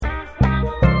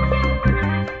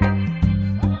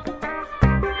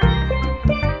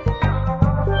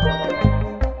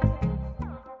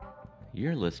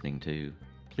listening to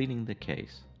Pleading the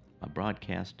Case, a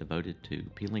broadcast devoted to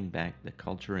peeling back the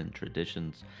culture and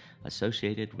traditions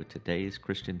associated with today's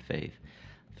Christian faith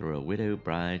through a widow,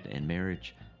 bride, and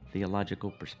marriage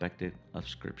theological perspective of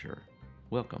Scripture.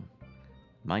 Welcome.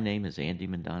 My name is Andy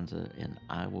Mendonza, and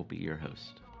I will be your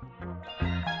host.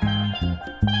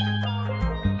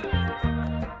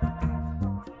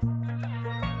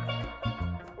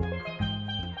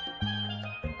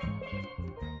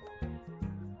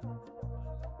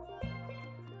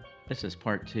 This is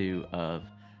part 2 of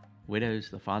Widows,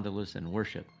 the Fatherless, and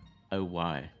Worship. Oh,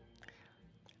 why?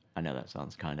 I know that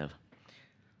sounds kind of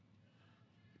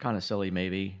silly,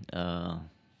 maybe. Of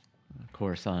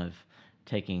course, I've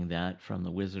taken that from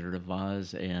The Wizard of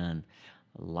Oz and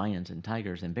lions and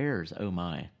tigers and bears. Oh,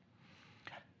 my.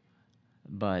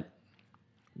 But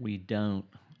we don't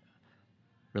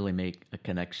really make a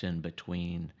connection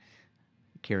between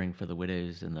caring for the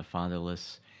widows and the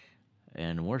fatherless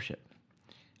and worship.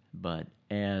 But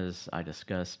as I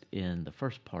discussed in the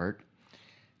first part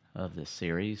of this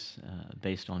series,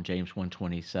 based on James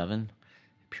 1:27,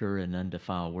 pure and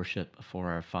undefiled worship for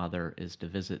our Father is to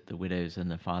visit the widows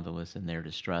and the fatherless in their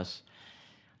distress.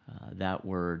 That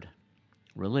word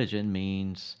religion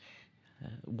means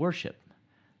worship.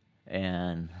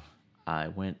 And I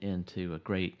went into a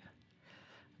great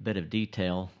bit of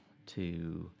detail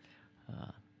to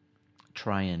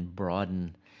try and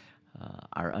broaden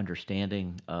our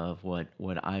understanding of what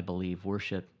I believe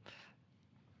worship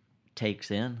takes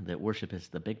in, that worship is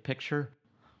the big picture.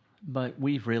 But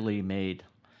we've really made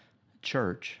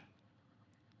church,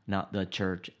 not the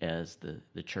church as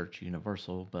the church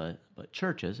universal, but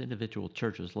churches, individual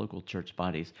churches, local church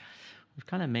bodies. We've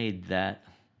kind of made that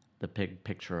the big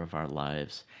picture of our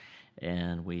lives,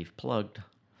 and we've plugged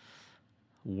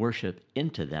worship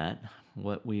into that,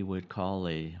 what we would call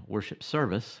a worship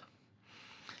service.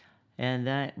 And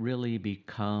that really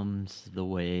becomes the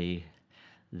way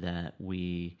that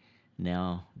we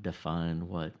now define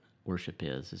what worship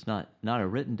is. It's not a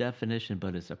written definition,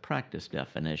 but it's a practice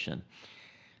definition.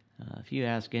 If you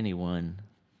ask anyone,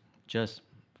 just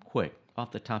quick, off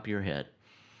the top of your head,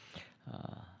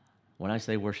 when I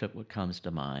say worship, what comes to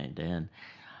mind? And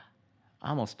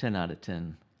almost 10 out of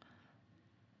 10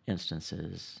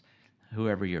 instances,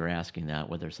 whoever you're asking that,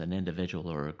 whether it's an individual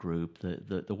or a group,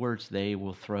 the words they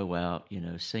will throw out,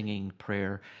 singing,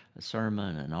 prayer, a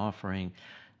sermon, an offering,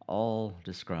 all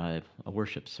describe a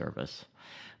worship service.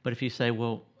 But if you say,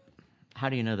 well, how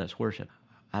do you know that's worship?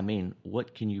 I mean,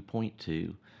 what can you point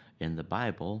to in the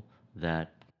Bible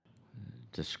that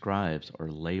describes or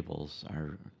labels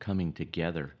our coming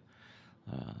together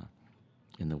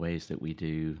in the ways that we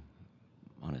do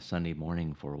on a Sunday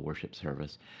morning for a worship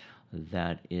service,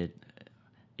 that it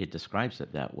describes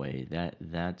it that way?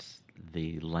 That's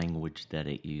the language that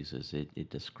it uses. It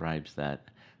describes that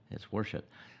as worship.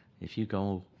 If you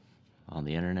go on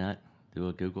the internet, do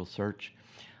a Google search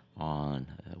on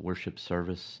worship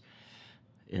service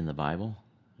in the Bible,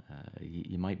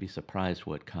 you might be surprised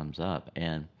what comes up.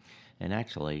 And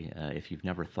actually, if you've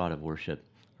never thought of worship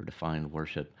or defined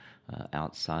worship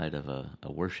outside of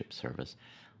a worship service,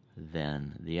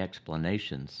 then the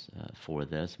explanations for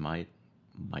this might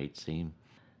seem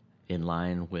in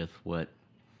line with what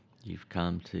you've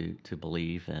come to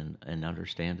believe and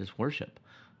understand as worship.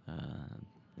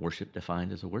 Worship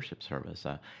defined as a worship service.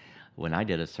 When I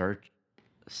did a search,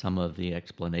 some of the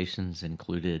explanations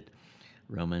included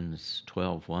Romans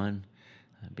 12:1,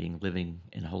 being living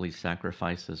in holy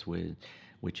sacrifices,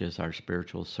 which is our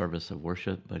spiritual service of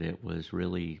worship, but it was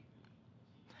really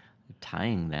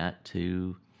tying that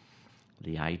to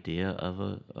the idea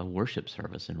of a worship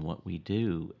service and what we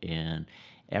do. And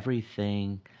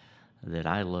everything that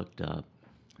I looked up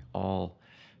all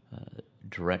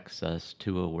directs us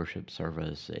to a worship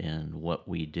service and what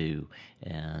we do,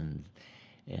 and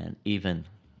even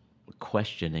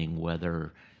questioning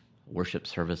whether worship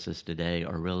services today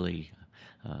are really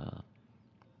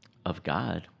of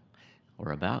God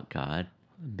or about God,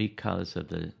 because of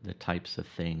the types of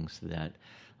things that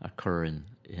occur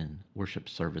in worship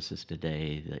services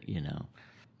today, that,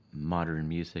 modern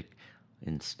music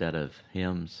instead of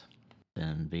hymns,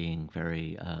 and being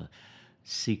very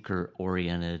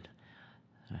seeker-oriented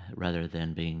rather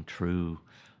than being true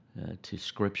to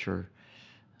Scripture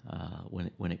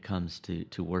when it comes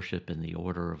to worship and the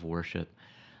order of worship.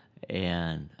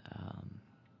 And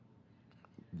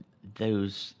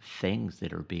those things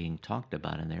that are being talked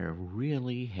about in there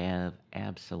really have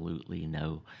absolutely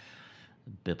no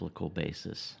biblical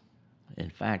basis. In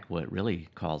fact, what really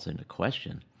calls into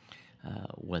question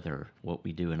whether what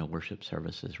we do in a worship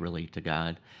service is really to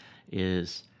God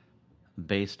is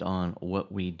based on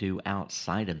what we do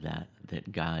outside of that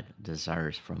that God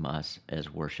desires from us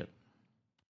as worship.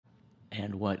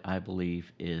 And what I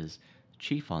believe is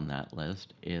chief on that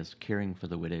list is caring for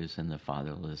the widows and the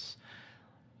fatherless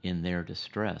in their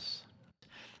distress.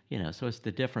 So it's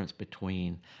the difference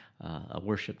between a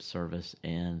worship service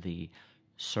and the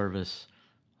service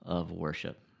of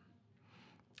worship,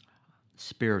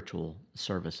 spiritual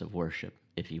service of worship,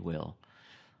 if you will.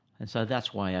 And so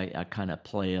that's why I kind of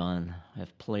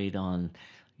have played on,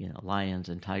 lions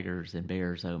and tigers and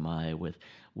bears, oh my, with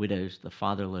widows, the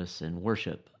fatherless, and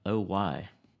worship, oh why.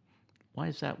 Why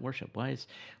is that worship?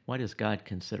 Why does God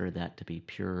consider that to be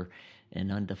pure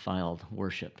and undefiled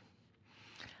worship?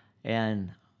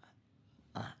 And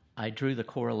I drew the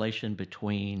correlation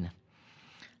between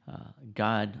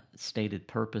God's stated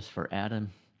purpose for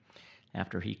Adam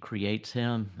after he creates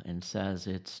him and says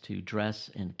it's to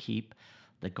dress and keep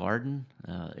the garden.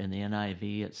 In the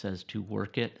NIV, it says to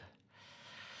work it,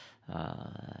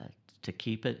 to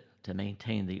keep it, to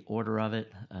maintain the order of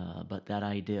it. But that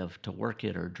idea of to work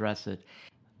it or dress it,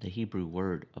 the Hebrew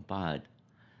word abad,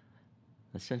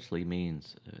 essentially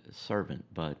means servant,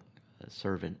 but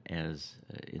servant as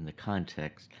in the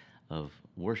context of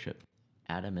worship.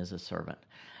 Adam is a servant.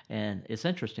 And it's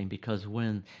interesting because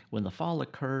when the fall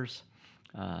occurs,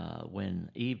 when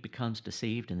Eve becomes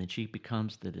deceived and then she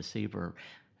becomes the deceiver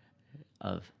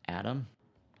of Adam,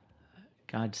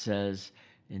 God says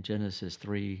in Genesis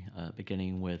 3,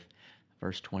 beginning with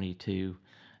verse 22,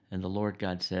 and the Lord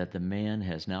God said, the man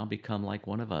has now become like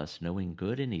one of us, knowing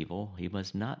good and evil. He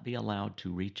must not be allowed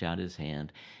to reach out his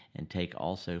hand and take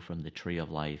also from the tree of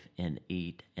life and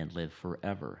eat and live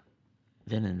forever.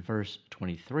 Then in verse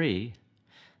 23,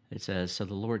 it says, so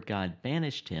the Lord God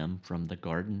banished him from the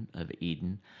Garden of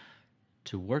Eden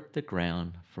to work the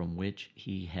ground from which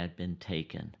he had been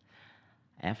taken.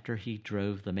 After he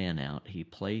drove the man out, he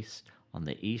placed on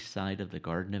the east side of the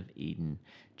Garden of Eden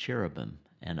cherubim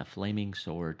and a flaming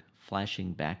sword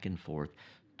flashing back and forth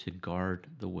to guard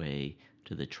the way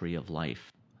to the tree of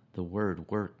life. The word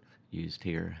work used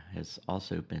here has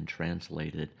also been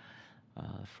translated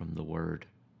from the word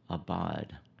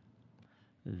abad,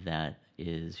 that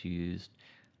is used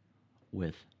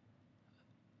with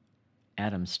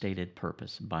Adam's stated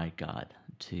purpose by God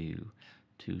to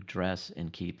dress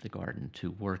and keep the garden,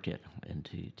 to work it, and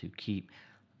to keep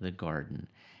the garden.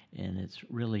 And it's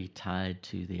really tied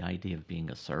to the idea of being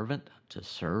a servant, to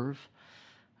serve,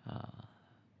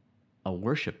 a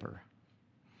worshiper.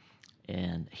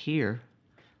 And here,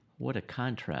 what a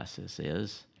contrast this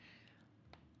is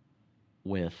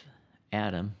with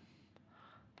Adam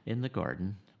in the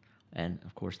garden, and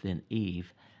of course then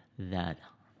Eve, that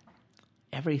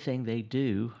everything they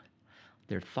do,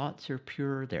 their thoughts are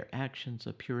pure, their actions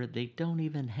are pure. They don't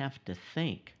even have to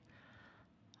think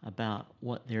about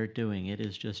what they're doing. It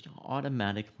is just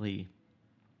automatically,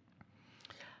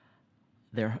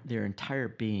 their entire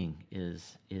being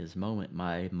is moment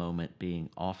by moment being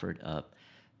offered up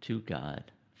to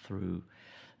God through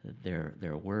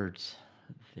their words,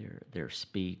 their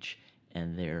speech,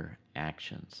 and their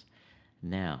actions.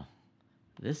 Now,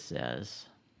 this says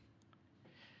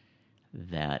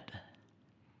that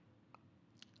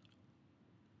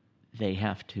they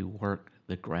have to work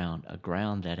the ground, a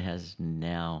ground that has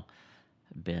now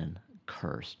been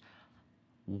cursed.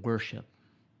 Worship,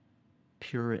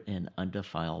 pure and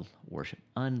undefiled worship,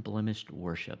 unblemished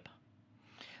worship,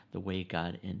 the way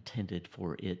God intended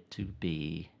for it to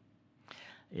be,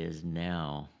 is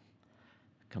now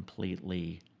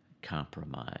completely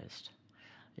compromised.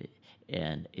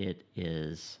 And it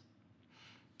is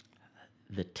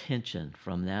the tension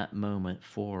from that moment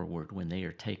forward when they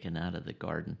are taken out of the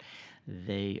garden.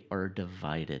 They are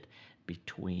divided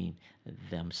between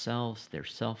themselves, their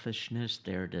selfishness,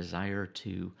 their desire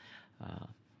to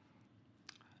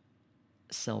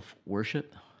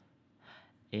self-worship,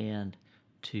 and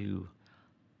to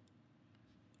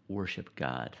worship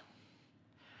God.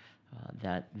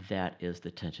 That is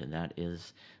the tension. That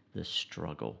is the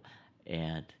struggle.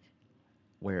 And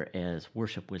whereas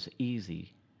worship was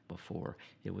easy before,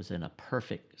 it was in a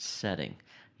perfect setting,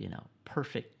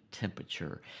 perfect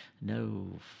temperature,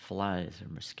 no flies or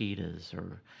mosquitoes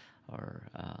or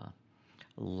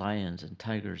lions and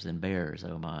tigers and bears.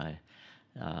 Oh my!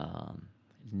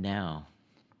 Now,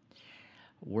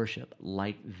 worship,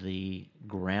 like the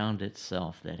ground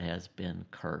itself that has been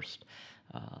cursed,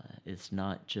 it's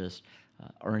not just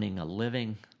earning a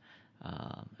living,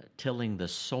 tilling the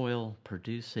soil,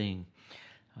 producing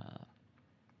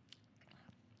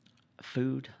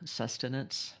food,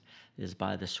 sustenance is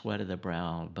by the sweat of the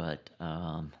brow, but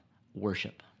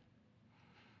worship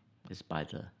is by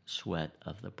the sweat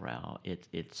of the brow.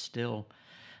 It still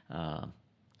uh,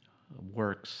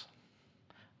 works,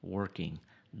 working.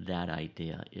 That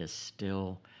idea is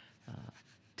still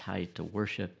tied to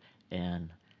worship, and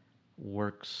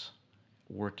works,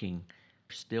 working,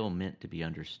 still meant to be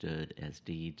understood as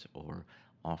deeds or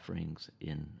offerings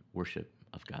in worship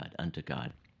of God, unto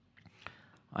God.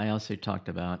 I also talked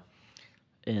about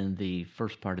in the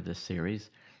first part of this series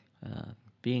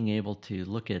being able to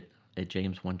look at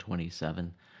James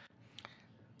 1:27.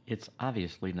 It's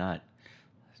obviously not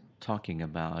talking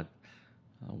about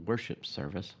worship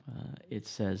service. It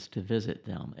says to visit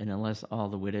them, and unless all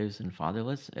the widows and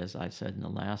fatherless, as I said in the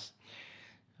last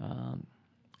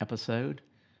episode,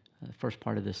 first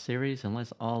part of this series,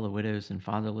 unless all the widows and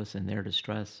fatherless in their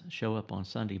distress show up on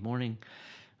Sunday morning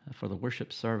for the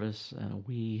worship service,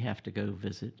 we have to go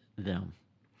visit them.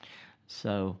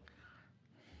 So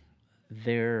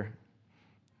there,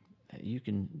 you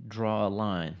can draw a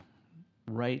line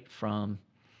right from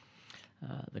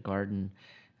the garden,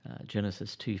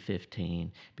 Genesis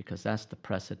 2:15, because that's the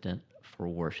precedent for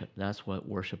worship. That's what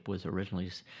worship was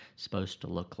originally supposed to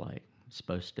look like,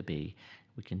 supposed to be.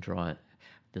 We can draw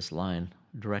this line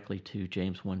directly to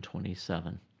James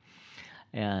 1:27.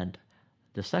 And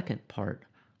the second part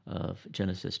of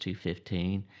Genesis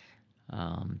 2:15,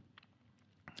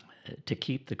 to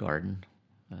keep the garden,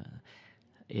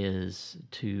 is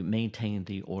to maintain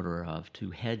the order of,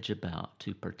 to hedge about,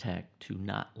 to protect, to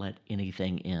not let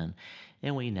anything in.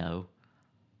 And we know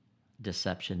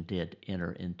deception did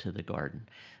enter into the garden,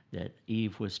 that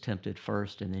Eve was tempted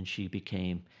first, and then she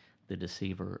became the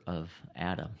deceiver of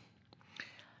Adam.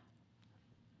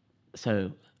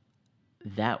 So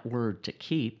that word to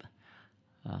keep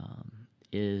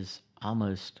is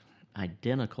almost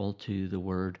identical to the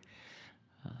word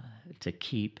to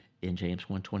keep in James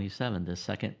 1:27, the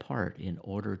second part, in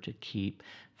order to keep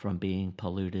from being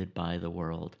polluted by the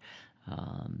world.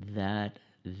 That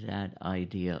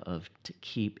idea of to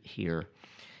keep here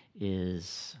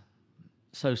is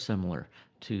so similar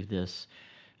to this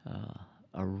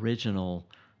original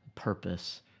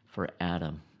purpose for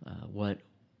Adam, what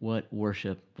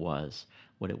worship was,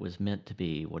 what it was meant to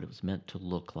be, what it was meant to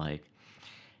look like.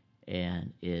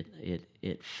 And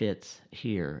it fits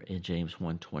here in James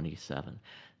 1:27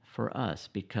 for us,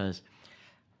 because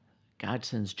God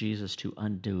sends Jesus to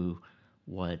undo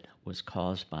what was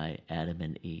caused by Adam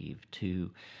and Eve,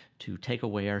 to take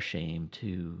away our shame,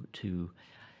 to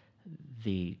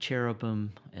the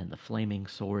cherubim and the flaming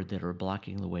sword that are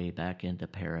blocking the way back into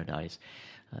paradise.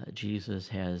 Jesus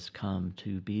has come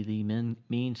to be the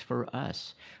means for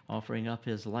us, offering up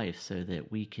his life so that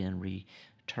we can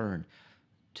return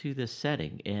to this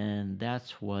setting. And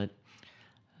that's what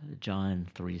John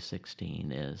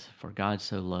 3:16 is. For God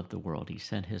so loved the world, he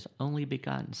sent his only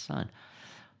begotten Son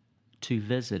to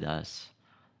visit us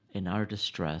in our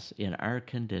distress, in our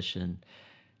condition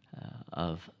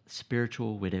of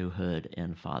spiritual widowhood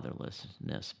and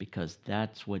fatherlessness, because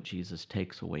that's what Jesus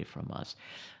takes away from us.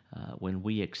 When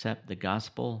we accept the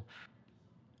gospel,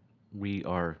 we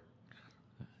are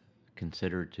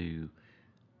considered to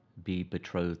be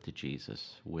betrothed to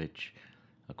Jesus, which,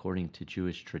 according to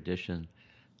Jewish tradition,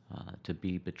 to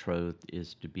be betrothed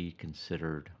is to be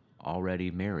considered already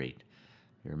married.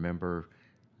 You remember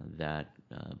that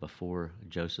before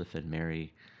Joseph and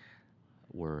Mary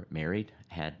were married,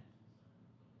 had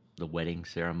the wedding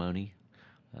ceremony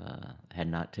had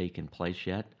not taken place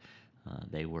yet.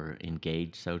 They were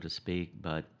engaged, so to speak,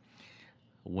 but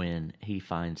when he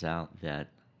finds out that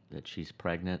she's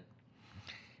pregnant,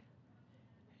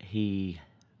 he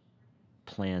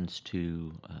plans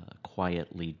to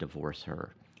quietly divorce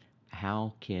her.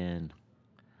 How can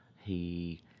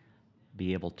he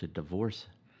be able to divorce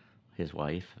his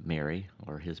wife, Mary,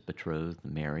 or his betrothed,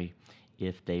 Mary,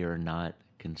 if they are not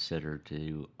considered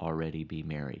to already be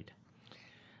married?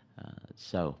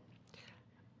 So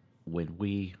when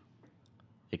we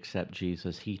accept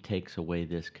Jesus, he takes away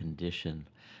this condition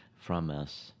from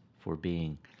us for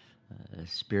being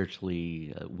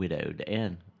spiritually widowed,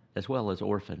 and as well as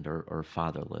orphaned or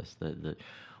fatherless.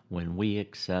 When we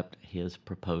accept his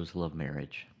proposal of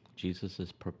marriage,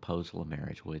 Jesus' proposal of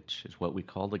marriage, which is what we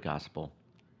call the gospel,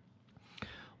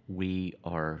 we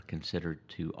are considered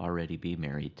to already be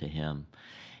married to him,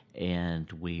 and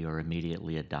we are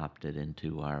immediately adopted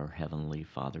into our Heavenly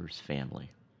Father's family.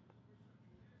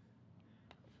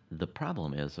 The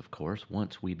problem is, of course,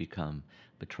 once we become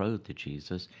betrothed to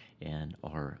Jesus and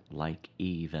are like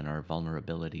Eve in our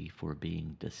vulnerability for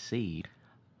being deceived,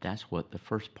 that's what the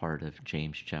first part of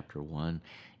James chapter 1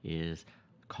 is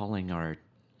calling our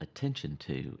attention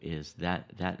to is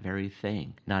that very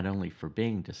thing, not only for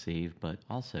being deceived, but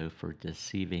also for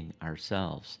deceiving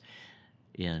ourselves.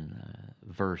 In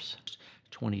verse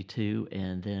 22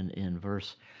 and then in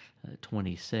verse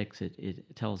 26,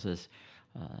 it tells us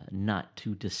not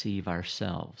to deceive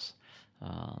ourselves.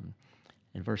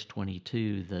 In verse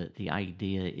 22, the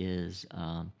idea is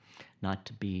not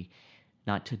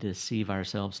to deceive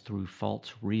ourselves through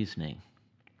false reasoning.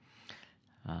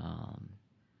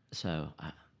 So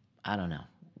I don't know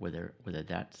whether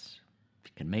that's,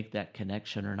 if you can make that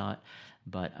connection or not,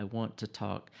 but I want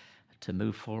to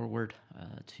move forward,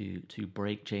 to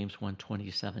break James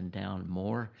 1:27 down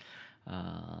more,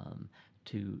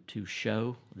 to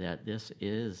show that this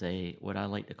is what I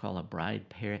like to call a bride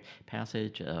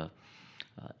passage.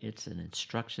 It's an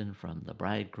instruction from the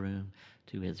bridegroom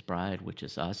to his bride, which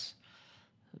is us,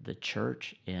 the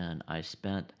church. And I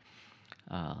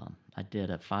did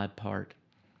a 5-part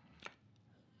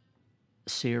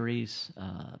series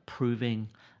proving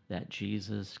that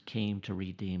Jesus came to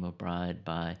redeem a bride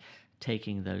by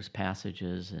taking those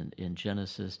passages in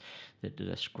Genesis that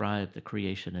describe the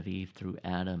creation of Eve through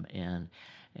Adam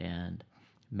and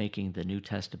making the New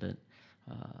Testament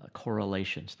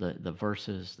correlations, the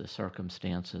verses, the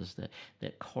circumstances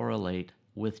that correlate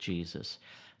with Jesus,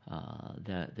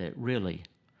 that really,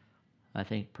 I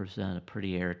think, present a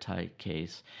pretty airtight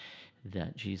case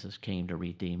that Jesus came to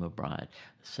redeem a bride.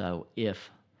 So if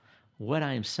what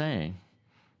I'm saying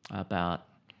about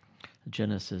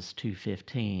Genesis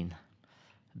 2:15,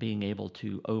 being able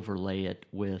to overlay it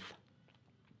with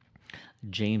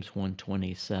James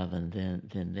 1:27,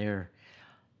 then there,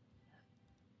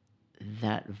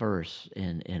 that verse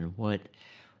and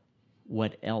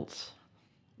what else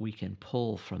we can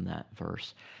pull from that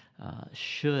verse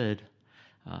should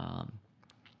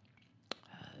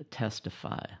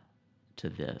testify to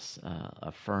this,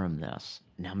 affirm this.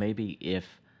 Now, maybe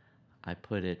if I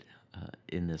put it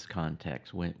in this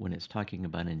context, when it's talking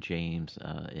about in James,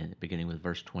 beginning with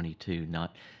verse 22,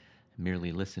 not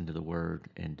merely listen to the word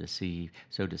and deceive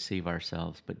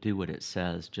ourselves, but do what it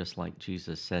says, just like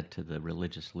Jesus said to the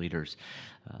religious leaders,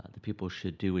 the people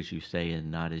should do as you say and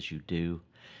not as you do.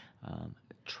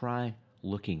 Try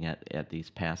looking at these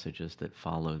passages that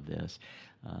follow this,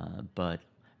 but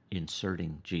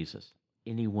inserting Jesus.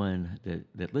 Anyone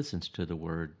that listens to the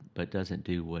word but doesn't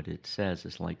do what it says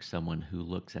is like someone who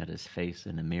looks at his face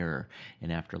in a mirror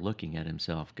and after looking at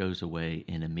himself goes away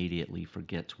and immediately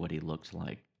forgets what he looks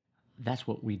like. That's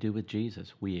what we do with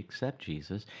Jesus. We accept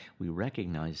Jesus. We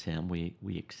recognize him.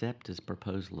 We accept his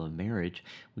proposal of marriage.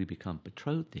 We become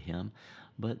betrothed to him.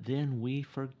 But then we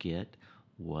forget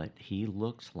what he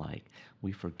looks like.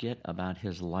 We forget about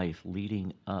his life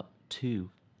leading up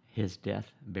to his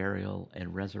death, burial,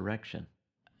 and resurrection.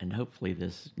 And hopefully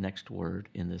this next word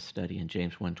in this study in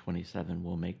James 1:27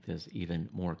 will make this even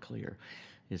more clear.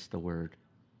 It's the word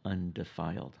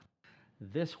undefiled.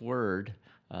 This word,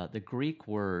 the Greek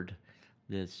word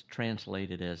that's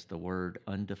translated as the word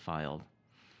undefiled,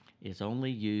 is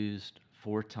only used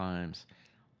 4 times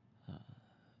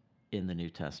in the New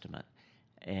Testament.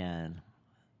 And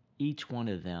each one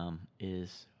of them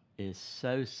is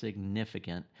so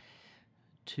significant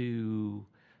to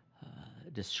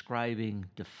describing,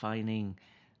 defining,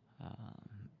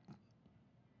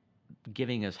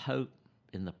 giving us hope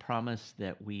in the promise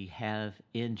that we have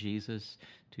in Jesus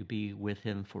to be with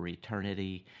him for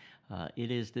eternity.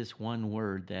 It is this one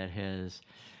word that has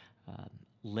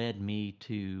led me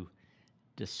to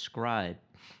describe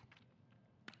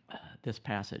this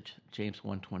passage, James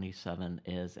 1:27,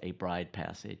 as a bride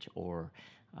passage, or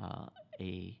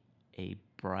a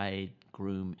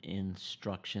bridegroom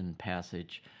instruction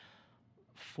passage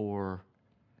for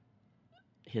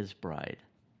his bride.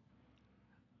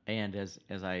 And as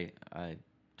I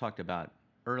talked about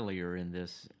earlier in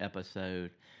this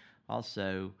episode,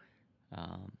 also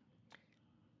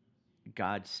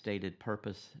God's stated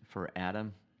purpose for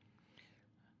Adam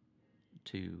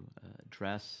to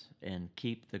dress and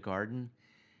keep the garden.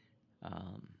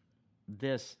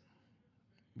 This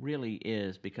really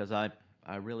is, because I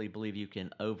really believe you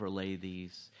can overlay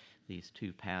these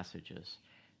 2 passages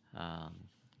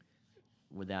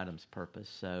with Adam's purpose.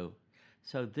 So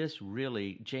this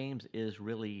really, James is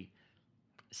really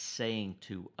saying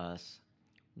to us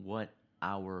what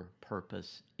our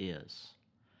purpose is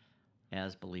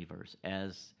as believers,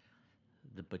 as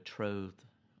the betrothed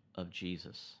of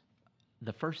Jesus.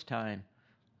 The first time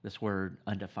this word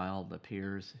undefiled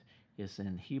appears is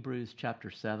in Hebrews chapter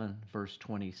 7, verse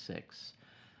 26.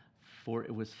 For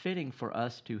it was fitting for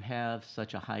us to have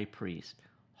such a high priest,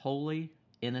 holy,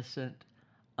 innocent,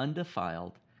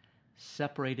 undefiled,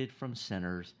 separated from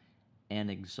sinners, and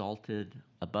exalted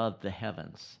above the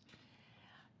heavens.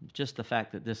 Just the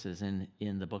fact that this is in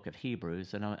the book of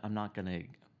Hebrews, and I'm not going to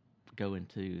go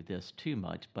into this too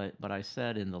much, but I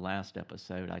said in the last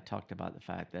episode, I talked about the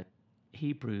fact that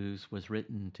Hebrews was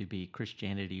written to be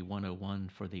Christianity 101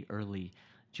 for the early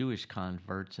Jewish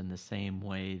converts in the same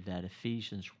way that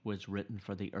Ephesians was written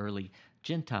for the early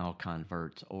Gentile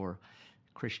converts, or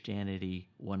Christianity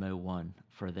 101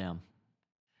 for them.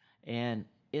 And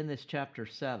in this chapter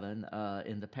 7,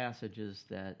 in the passages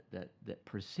that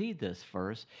precede this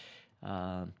verse,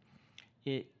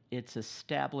 it's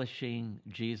establishing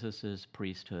Jesus'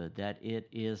 priesthood, that it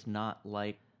is not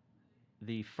like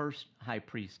the first high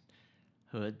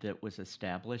priesthood that was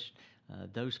established.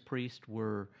 Those priests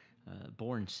were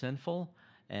born sinful,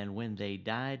 and when they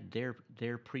died,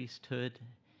 their priesthood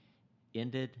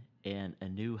ended, and a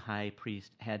new high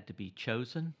priest had to be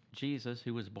chosen. Jesus,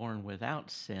 who was born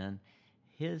without sin,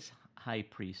 his high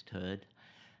priesthood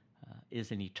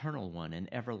is an eternal one, an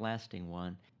everlasting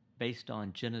one, based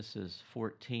on Genesis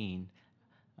 14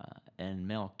 and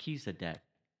Melchizedek,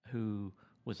 who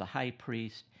was a high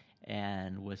priest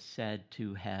and was said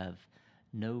to have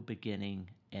no beginning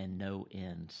and no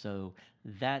end. So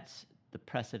that's the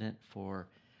precedent for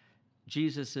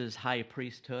Jesus' high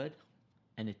priesthood,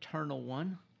 an eternal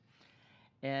one.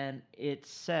 And it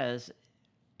says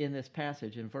in this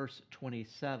passage, in verse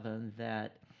 27,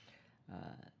 that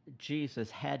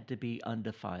Jesus had to be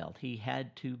undefiled. He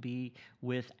had to be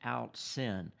without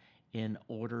sin in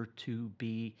order to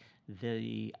be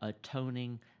the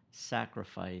atoning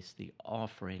sacrifice, the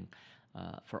offering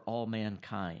for all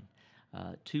mankind,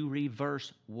 to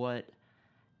reverse what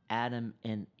Adam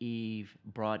and Eve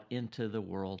brought into the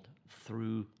world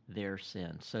through their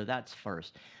sin. So that's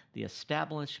first, the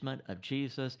establishment of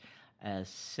Jesus as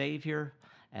Savior,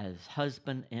 as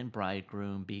husband and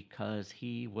bridegroom, because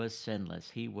he was sinless,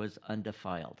 he was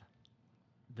undefiled.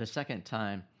 The second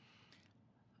time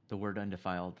the word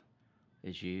undefiled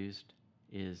is used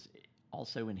is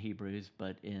also in Hebrews,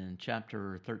 but in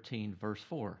chapter 13, verse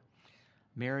 4.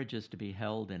 Marriage is to be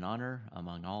held in honor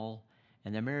among all,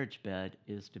 and the marriage bed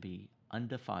is to be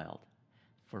undefiled.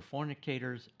 For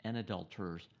fornicators and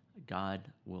adulterers, God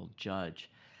will judge.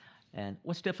 And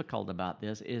what's difficult about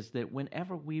this is that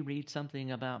whenever we read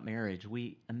something about marriage,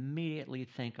 we immediately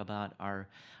think about our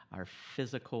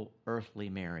physical, earthly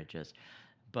marriages.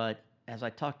 But as I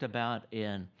talked about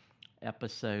in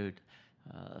episode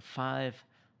 5,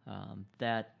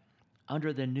 that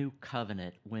under the new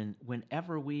covenant,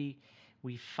 whenever we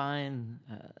find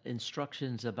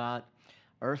instructions about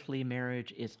earthly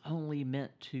marriage, it's only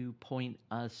meant to point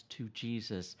us to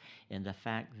Jesus and the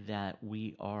fact that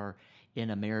we are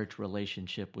in a marriage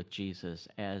relationship with Jesus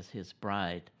as his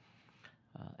bride,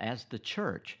 as the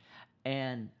church.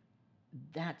 And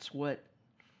that's what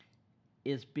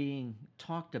is being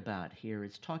talked about here.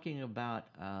 It's talking about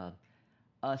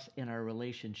us in our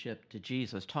relationship to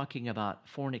Jesus, talking about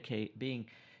being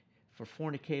for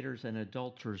fornicators and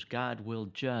adulterers, God will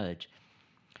judge.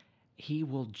 He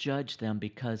will judge them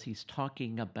because he's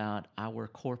talking about our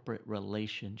corporate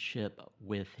relationship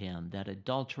with him, that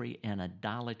adultery and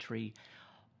idolatry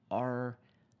are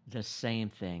the same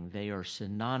thing. They are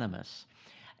synonymous.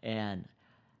 And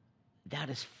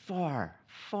that is far,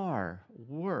 far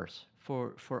worse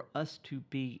for us to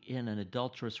be in an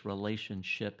adulterous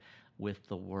relationship with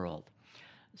the world.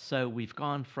 So we've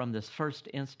gone from this first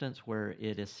instance where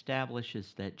it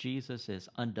establishes that Jesus is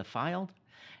undefiled,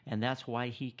 and that's why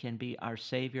he can be our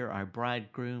Savior, our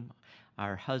bridegroom,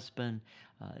 our husband,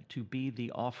 to be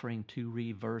the offering to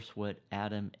reverse what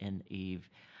Adam and Eve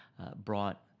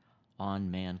brought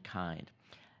on mankind.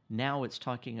 Now it's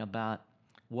talking about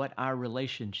what our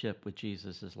relationship with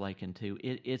Jesus is likened to.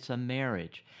 It's a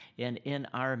marriage, and in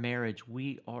our marriage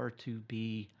we are to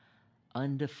be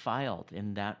undefiled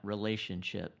in that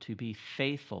relationship, to be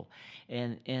faithful.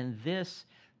 And this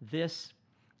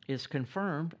is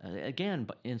confirmed again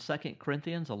in 2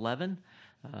 Corinthians 11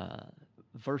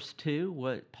 verse 2,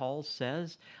 what Paul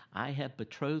says, I have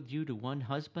betrothed you to one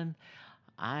husband.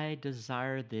 I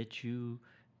desire that you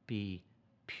be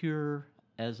pure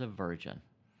as a virgin,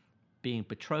 being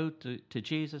betrothed to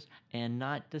Jesus and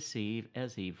not deceived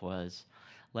as Eve was,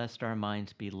 lest our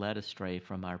minds be led astray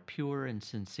from our pure and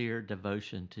sincere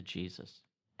devotion to Jesus.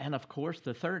 And of course,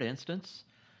 the third instance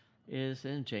is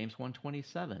in James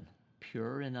 1:27.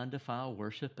 Pure and undefiled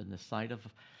worship in the sight of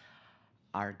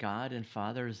our God and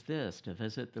Father is this, to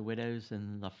visit the widows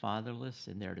and the fatherless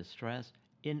in their distress,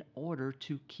 in order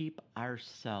to keep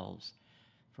ourselves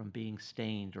from being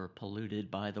stained or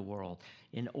polluted by the world,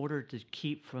 in order to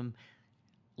keep from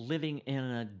living in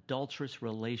an adulterous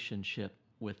relationship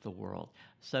with the world.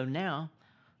 So now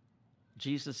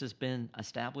Jesus has been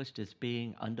established as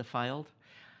being undefiled.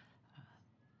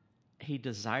 He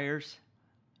desires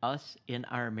us in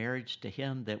our marriage to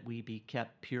him that we be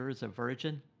kept pure as a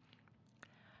virgin.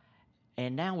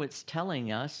 And now it's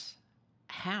telling us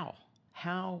how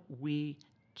we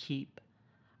keep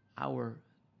our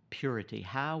purity,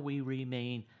 how we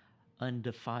remain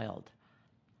undefiled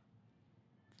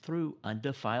through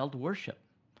undefiled worship.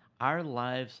 Our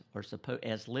lives are supposed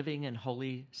as living and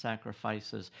holy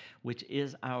sacrifices, which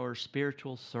is our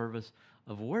spiritual service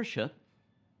of worship,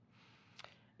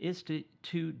 is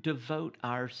to devote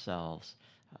ourselves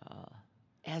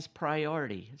as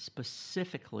priority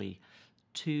specifically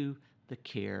to the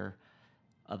care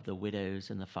of the widows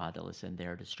and the fatherless in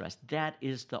their distress. That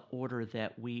is the order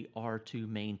that we are to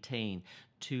maintain,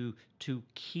 to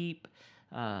keep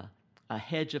a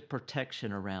hedge of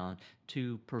protection around,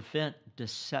 to prevent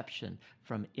deception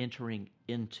from entering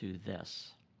into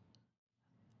this.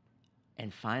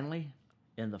 And finally,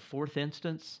 in the fourth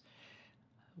instance,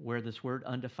 where this word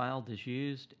undefiled is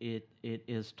used, it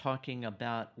is talking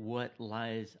about what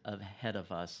lies ahead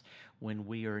of us when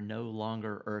we are no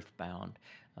longer earthbound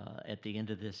at the end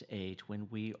of this age, when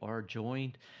we are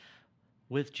joined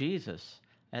with Jesus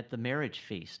at the marriage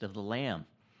feast of the Lamb.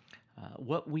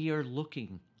 What we are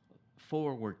looking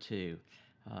forward to,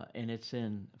 and it's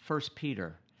in 1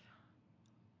 Peter,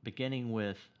 beginning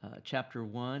with chapter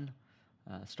 1,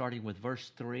 starting with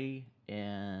verse 3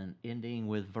 and ending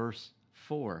with verse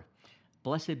 4.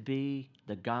 Blessed be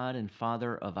the God and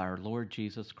Father of our Lord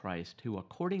Jesus Christ, who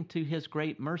according to his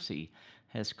great mercy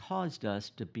has caused us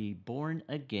to be born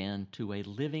again to a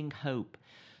living hope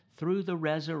through the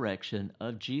resurrection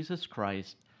of Jesus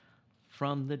Christ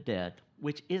from the dead,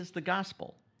 which is the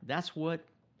gospel. That's what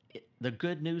the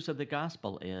good news of the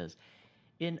gospel is.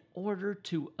 In order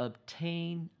to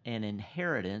obtain an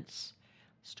inheritance,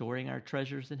 storing our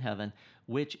treasures in heaven,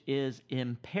 which is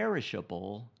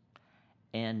imperishable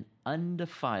and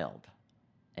undefiled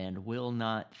and will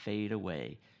not fade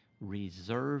away,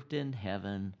 reserved in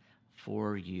heaven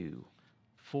for you,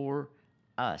 for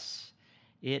us.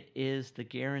 It is the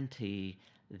guarantee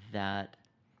that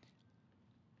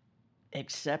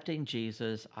accepting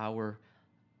Jesus, our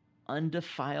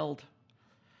undefiled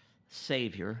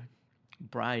Savior,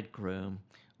 bridegroom,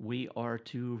 we are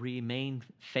to remain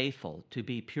faithful, to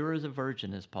be pure as a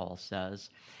virgin, as Paul says,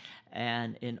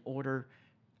 and in order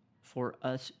for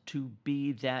us to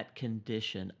be that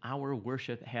condition, our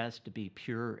worship has to be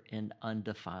pure and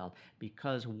undefiled,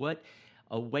 because what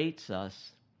awaits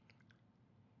us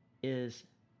is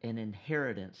an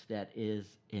inheritance that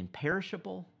is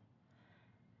imperishable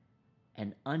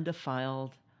and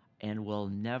undefiled and will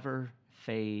never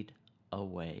fade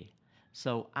away.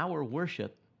 So our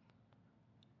worship,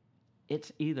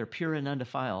 it's either pure and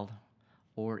undefiled,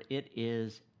 or it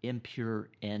is impure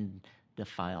and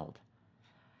defiled.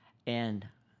 And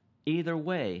either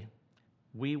way,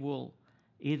 we will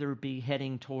either be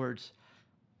heading towards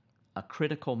a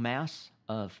critical mass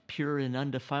of pure and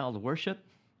undefiled worship,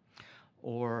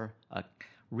 or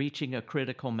reaching a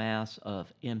critical mass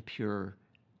of impure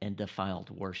and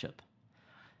defiled worship.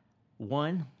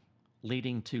 One,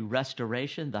 leading to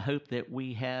restoration, the hope that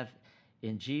we have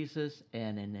in Jesus,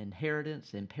 and an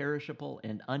inheritance imperishable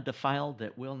and undefiled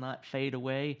that will not fade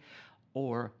away,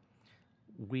 or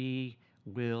we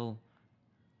will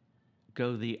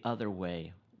go the other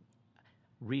way,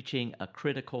 reaching a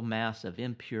critical mass of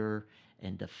impure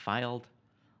and defiled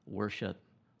worship,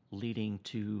 leading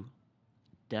to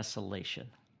desolation.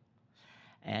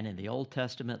 And in the Old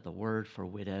Testament, the word for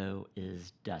widow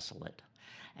is desolate.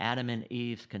 Adam and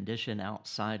Eve's condition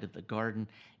outside of the garden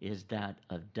is that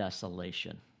of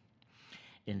desolation.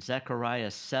 In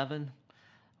Zechariah 7,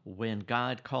 when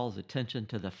God calls attention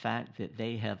to the fact that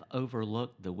they have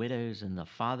overlooked the widows and the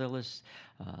fatherless,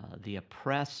 the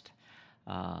oppressed,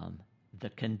 the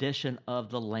condition of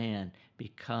the land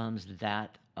becomes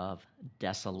that of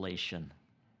desolation.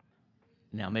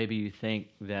 Now, maybe you think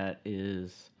that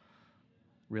is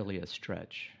really a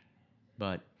stretch,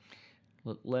 but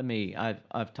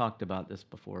I've talked about this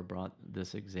before, brought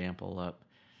this example up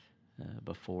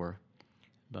before,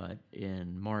 but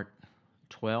in Mark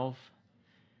 12,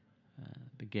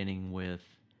 beginning with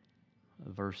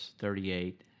verse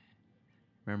 38,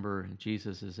 remember,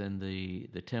 Jesus is in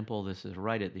the temple. This is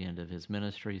right at the end of his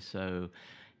ministry, so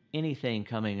anything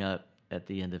coming up at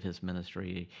the end of his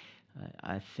ministry,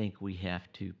 I think we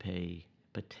have to pay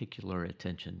particular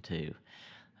attention to.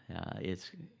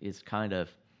 It's kind of,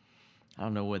 I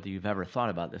don't know whether you've ever thought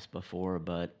about this before,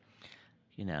 but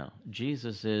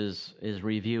Jesus is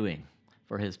reviewing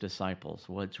for his disciples,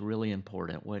 what's really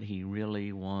important, what he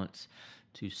really wants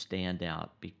to stand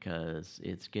out, because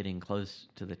it's getting close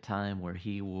to the time where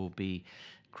he will be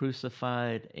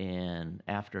crucified, and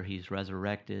after he's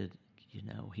resurrected,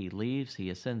 he leaves, he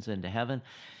ascends into heaven,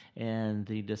 and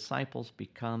the disciples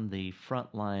become the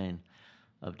front line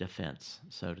of defense,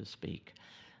 so to speak.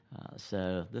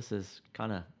 So this is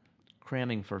kind of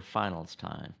cramming for finals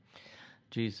time.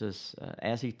 Jesus,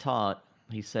 as he taught,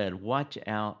 he said, "Watch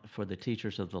out for the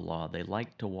teachers of the law. They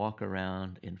like to walk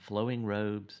around in flowing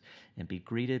robes and be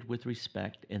greeted with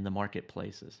respect in the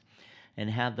marketplaces, and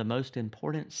have the most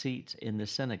important seats in the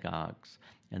synagogues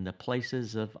and the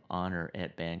places of honor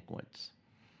at banquets."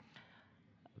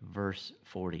 Verse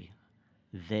 40,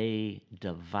 "They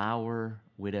devour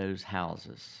widows'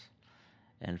 houses,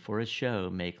 and for a show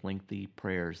make lengthy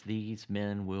prayers. These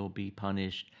men will be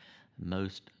punished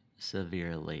most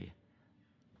severely."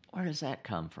 Where does that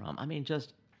come from? I mean,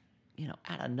 just,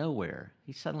 out of nowhere,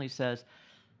 he suddenly says,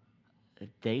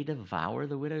 they devour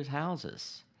the widows'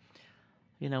 houses.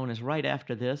 And it's right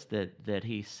after this that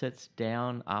he sits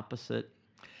down opposite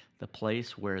the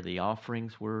place where the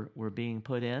offerings were being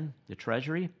put in, the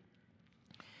treasury,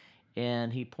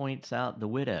 and he points out the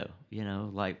widow,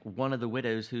 like one of the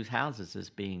widows whose houses is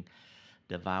being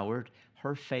devoured.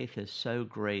 Her faith is so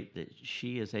great that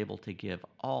she is able to give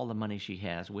all the money she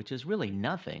has, which is really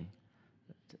nothing.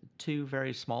 2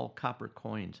 very small copper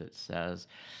coins, it says,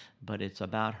 but it's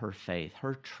about her faith,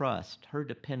 her trust, her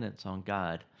dependence on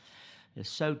God is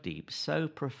so deep, so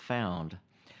profound,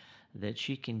 that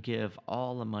she can give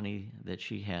all the money that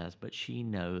she has, but she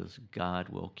knows God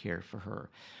will care for her,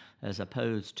 as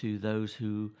opposed to those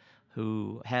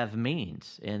who have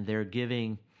means and they're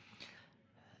giving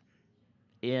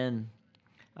in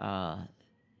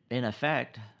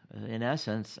effect, in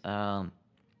essence, out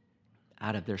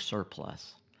of their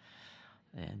surplus.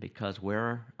 And because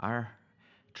where our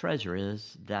treasure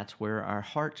is, that's where our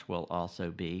hearts will also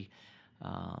be.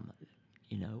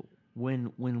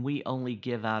 When we only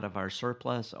give out of our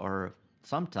surplus, or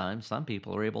sometimes some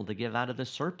people are able to give out of the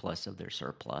surplus of their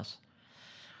surplus,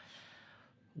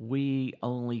 we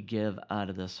only give out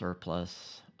of the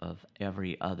surplus of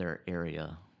every other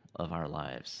area of our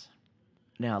lives.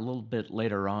 Now, a little bit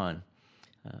later on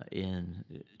in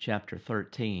chapter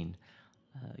 13,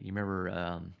 you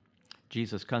remember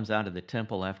Jesus comes out of the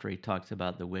temple after he talks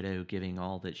about the widow giving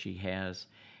all that she has,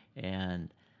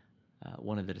 and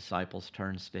one of the disciples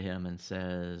turns to him and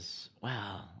says,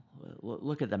 "Wow,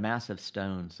 look at the massive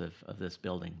stones of this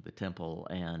building, the temple,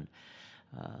 and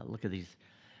look at these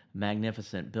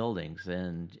magnificent buildings."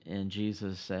 And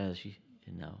Jesus says,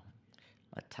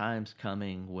 a time's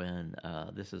coming when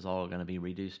this is all going to be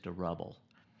reduced to rubble.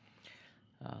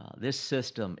 This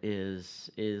system is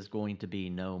going to be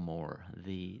no more.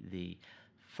 The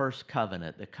first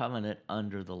covenant, the covenant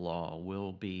under the law,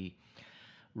 will be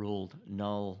ruled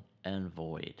null and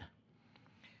void.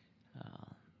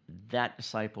 That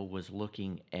disciple was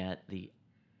looking at the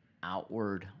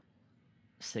outward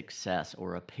success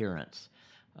or appearance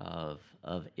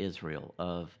of Israel,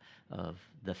 of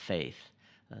the faith,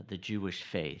 the Jewish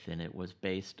faith, and it was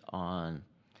based on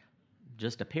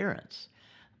just appearance.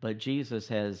 But Jesus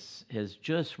has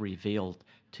just revealed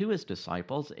to his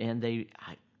disciples, and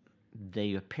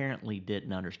they apparently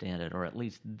didn't understand it, or at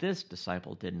least this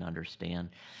disciple didn't understand,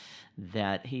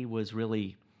 that he was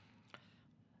really,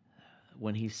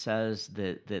 when he says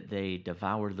that they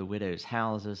devour the widow's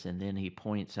houses, and then he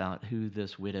points out who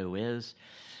this widow is,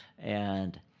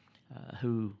 and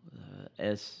who,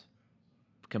 as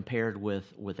compared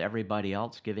with everybody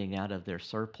else giving out of their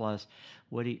surplus,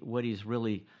 what he's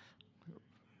really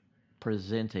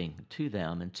presenting to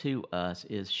them and to us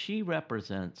is she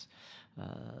represents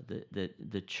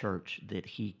the church that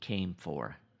he came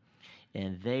for,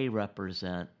 and they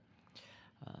represent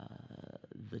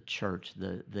the church,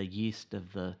 the yeast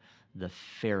of the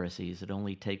Pharisees. It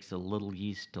only takes a little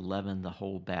yeast to leaven the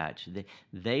whole batch.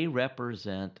 They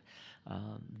represent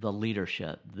the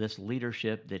leadership, this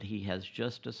leadership that he has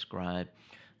just described,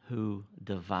 who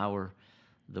devour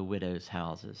the widows'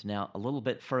 houses. Now, a little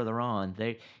bit further on,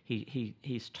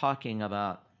 he's talking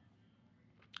about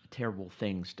terrible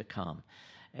things to come,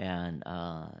 and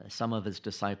some of his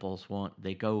disciples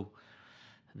they go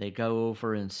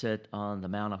over and sit on the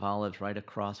Mount of Olives right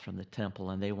across from the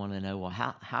temple, and they want to know, well,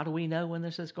 how do we know when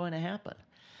this is going to happen?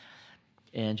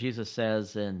 And Jesus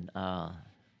says in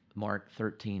Mark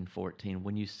 13:14,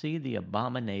 "When you see the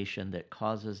abomination that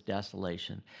causes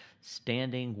desolation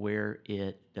standing where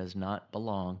it does not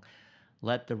belong,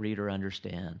 let the reader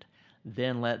understand.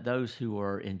 Then let those who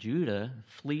are in Judah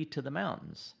flee to the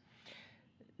mountains."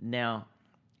 Now,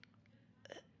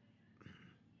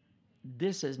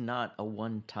 this is not a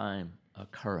one-time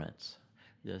occurrence,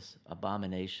 this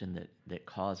abomination that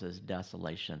causes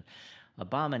desolation.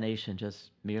 Abomination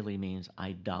just merely means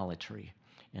idolatry,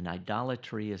 and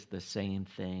idolatry is the same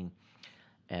thing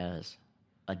as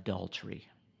adultery.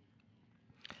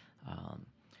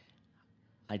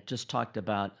 I just talked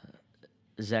about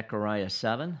Zechariah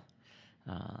 7,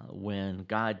 when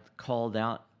God called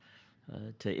out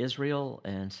to Israel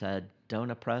and said,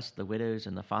 don't oppress the widows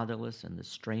and the fatherless and the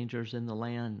strangers in the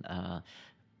land.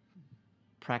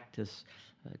 Practice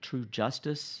true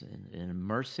justice and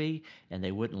mercy, and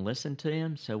they wouldn't listen to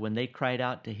him. So when they cried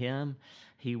out to him,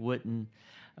 he wouldn't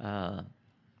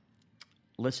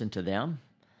listen to them.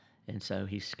 And so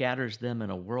he scatters them in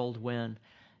a whirlwind.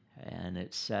 And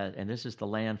it said, and this is the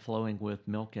land flowing with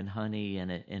milk and honey,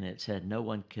 and it said no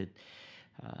one could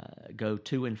go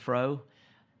to and fro.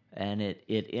 And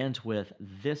it ends with,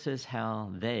 this is how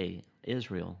they,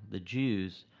 Israel, the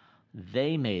Jews,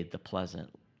 they made the pleasant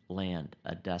land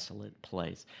a desolate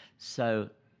place. So,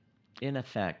 in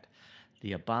effect,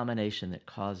 the abomination that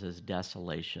causes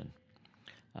desolation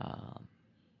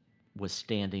was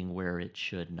standing where it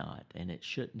should not. And it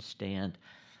shouldn't stand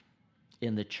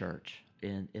in the church,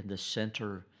 in the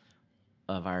center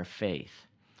of our faith.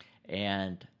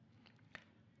 And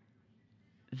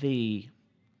this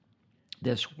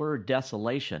word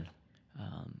desolation,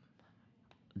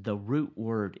 the root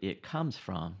word it comes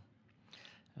from,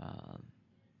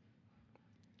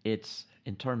 it's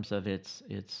in terms of its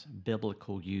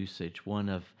biblical usage. One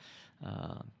of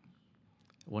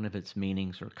its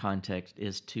meanings or context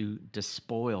is to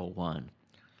despoil one,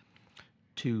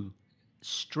 to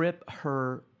strip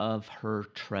her of her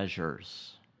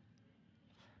treasures.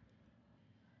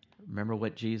 Remember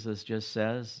what Jesus just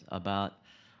says about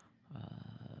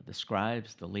the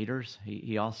scribes, the leaders?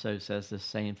 He also says the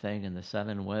same thing in the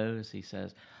 7 woes. He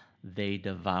says, they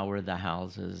devour the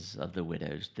houses of the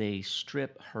widows. They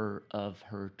strip her of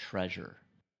her treasure.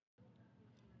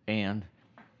 And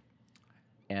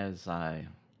as I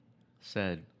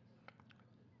said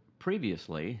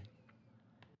previously,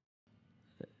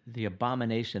 the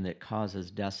abomination that causes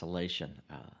desolation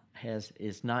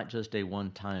is not just a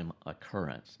one-time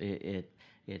occurrence. It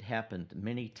happened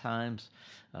many times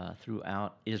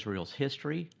throughout Israel's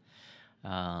history.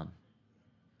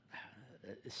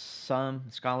 Some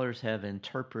scholars have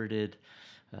interpreted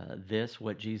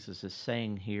what Jesus is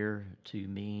saying here, to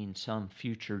mean some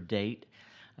future date,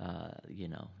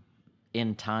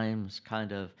 end times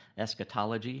kind of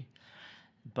eschatology.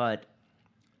 But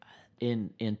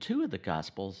in 2 of the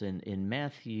Gospels, in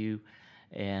Matthew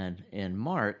and in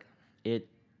Mark,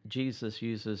 Jesus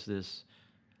uses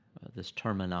this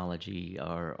terminology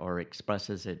or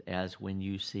expresses it as, when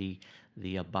you see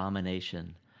the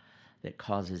abomination that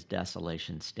causes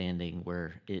desolation standing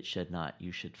where it should not,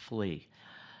 you should flee.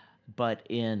 But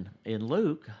in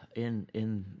Luke,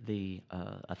 in the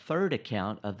a third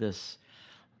account of this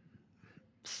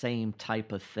same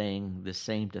type of thing, the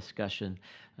same discussion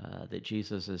that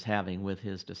Jesus is having with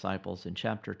his disciples, in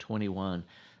chapter 21,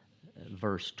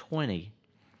 verse 20,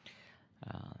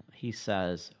 he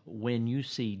says, when you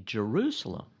see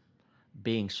Jerusalem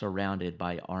being surrounded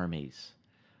by armies,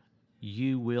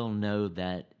 you will know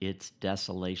that its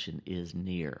desolation is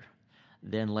near.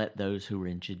 Then let those who are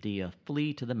in Judea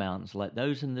flee to the mountains. Let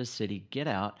those in the city get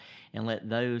out, and let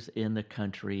those in the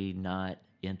country not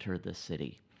enter the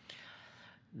city.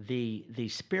 The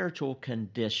spiritual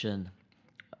condition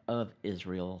of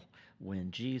Israel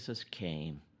when Jesus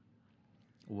came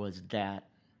was that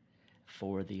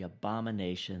for the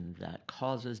abomination that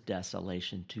causes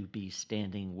desolation to be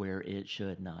standing where it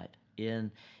should not,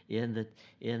 in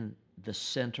the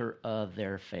center of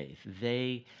their faith.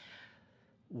 They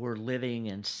were living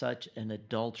in such an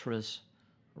adulterous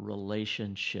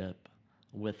relationship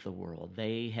with the world.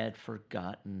 They had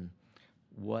forgotten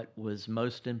what was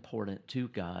most important to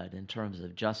God in terms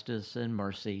of justice and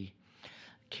mercy,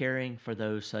 caring for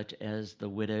those such as the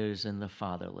widows and the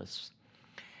fatherless.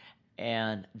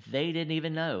 And they didn't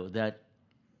even know that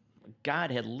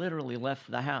God had literally left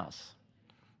the house.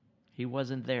 He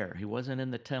wasn't there. He wasn't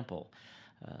in the temple.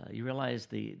 You realize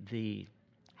the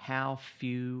how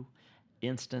few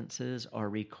instances are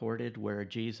recorded where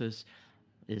Jesus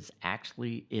is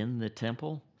actually in the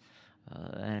temple.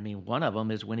 One of them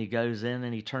is when he goes in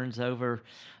and he turns over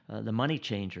the money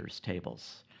changers'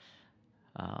 tables.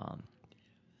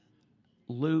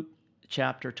 Luke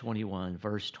chapter 21,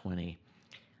 verse 20,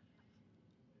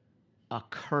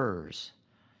 occurs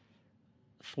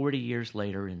 40 years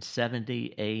later in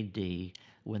 70 A.D.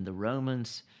 when the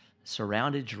Romans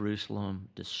surrounded Jerusalem,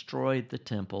 destroyed the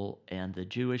temple, and the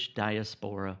Jewish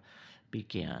diaspora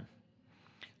began.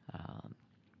 Um,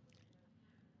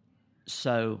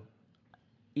 so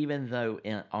even though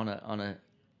on a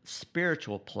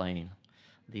spiritual plane,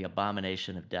 the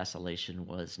abomination of desolation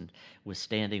was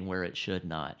standing where it should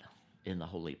not in the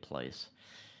holy place.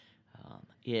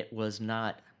 It was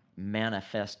not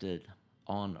manifested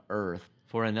on earth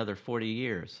for another 40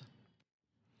 years.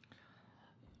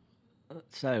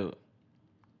 So,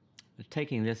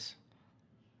 taking this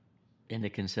into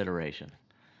consideration,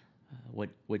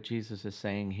 what Jesus is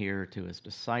saying here to his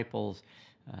disciples,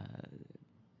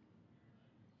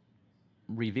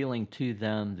 revealing to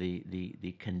them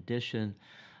the condition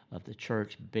of the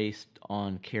church based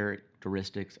on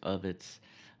characteristics of its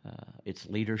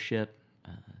leadership,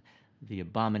 the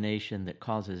abomination that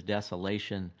causes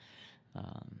desolation,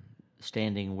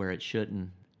 standing where it shouldn't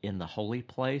in the holy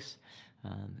place.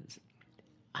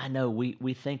 I know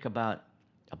we think about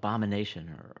abomination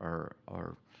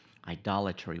or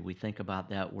idolatry. We think about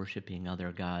that, worshiping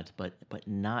other gods, but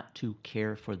not to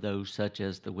care for those such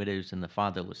as the widows and the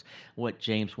fatherless. What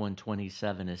James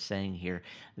 1:27 is saying here,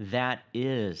 that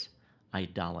is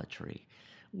idolatry,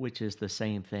 which is the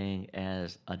same thing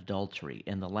as adultery.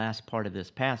 And the last part of this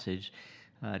passage,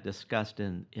 discussed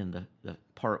in the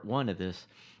part one of this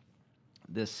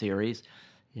series,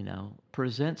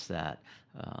 presents that.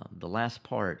 The last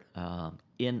part,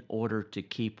 in order to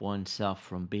keep oneself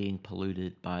from being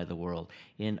polluted by the world,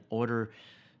 in order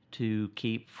to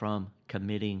keep from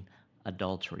committing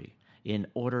adultery, in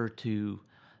order to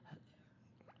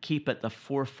keep at the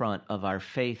forefront of our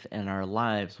faith and our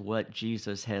lives what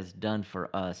Jesus has done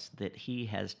for us, that he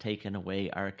has taken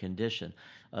away our condition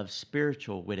of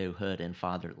spiritual widowhood and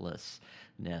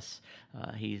fatherlessness.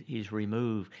 He's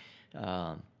removed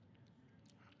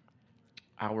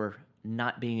our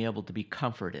not being able to be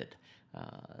comforted,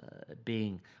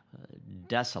 being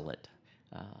desolate,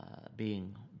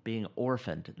 being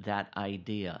orphaned, that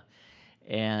idea.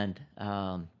 And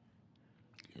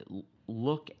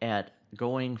look at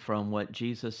going from what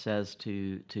Jesus says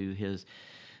to his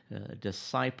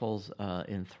disciples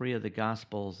in 3 of the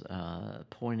Gospels,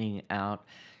 pointing out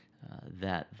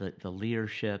that the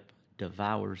leadership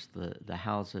devours the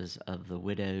houses of the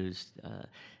widows,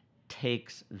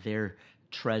 takes their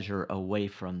treasure away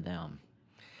from them.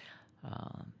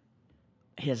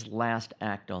 His last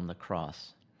act on the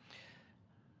cross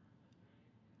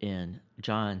in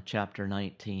John chapter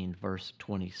 19, verse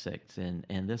 26.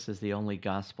 And this is the only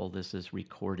gospel this is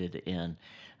recorded in,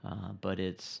 but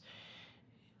it's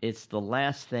the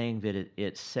last thing that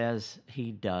it says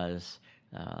he does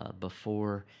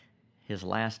before his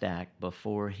last act,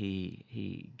 before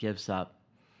he gives up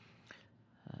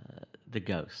the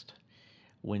ghost.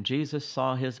 When Jesus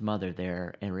saw his mother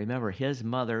there, and remember, his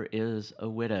mother is a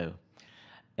widow,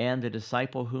 and the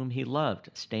disciple whom he loved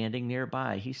standing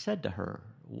nearby, he said to her,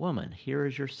 "Woman, here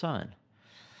is your son."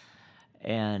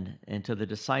 And to the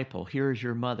disciple, "Here is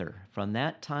your mother." From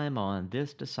that time on,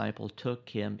 this disciple took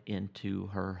him into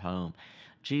her home.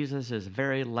 Jesus'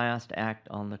 very last act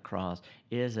on the cross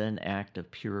is an act of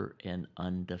pure and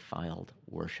undefiled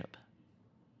worship,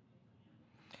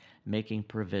 making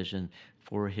provision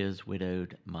for his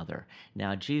widowed mother.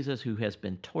 Now, Jesus, who has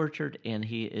been tortured and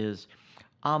he is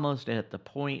almost at the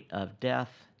point of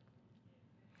death,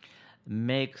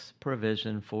 makes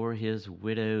provision for his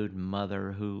widowed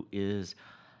mother, who is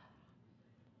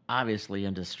obviously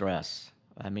in distress.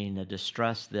 I mean, a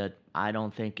distress that I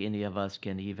don't think any of us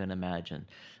can even imagine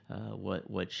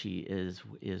what she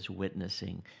is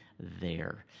witnessing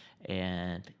there.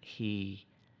 And he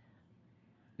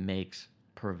makes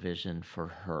provision for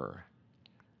her,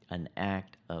 an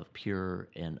act of pure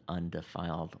and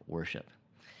undefiled worship.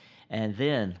 And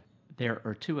then there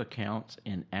are 2 accounts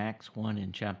in Acts, one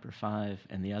in chapter 5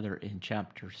 and the other in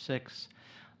chapter 6,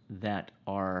 that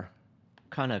are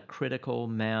kind of critical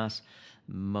mass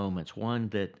moments. One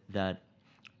that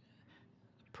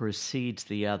precedes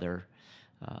the other,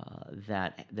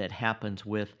 that happens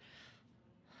with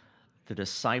the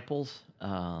disciples,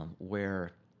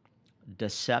 where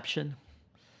deception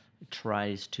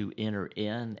tries to enter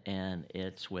in, and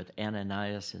it's with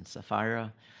Ananias and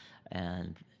Sapphira,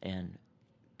 and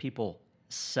people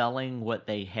selling what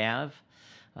they have,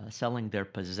 selling their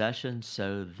possessions,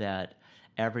 so that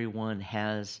everyone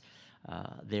has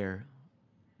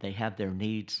they have their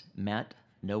needs met.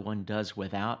 No one does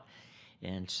without.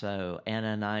 And so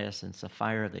Ananias and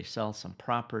Sapphira, they sell some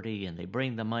property and they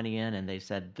bring the money in, and they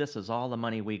said, "This is all the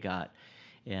money we got."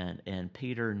 And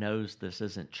Peter knows this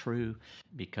isn't true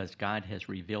because God has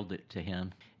revealed it to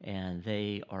him, and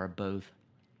they are both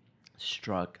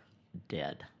struck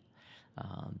dead.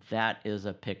 That is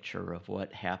a picture of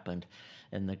what happened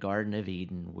in the Garden of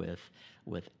Eden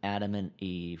with Adam and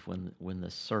Eve when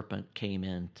the serpent came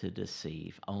in to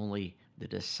deceive. Only the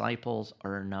disciples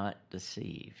are not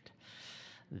deceived.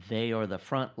 They are the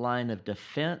front line of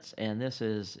defense, and this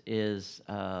is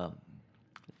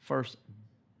first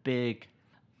big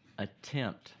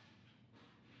attempt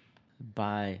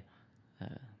by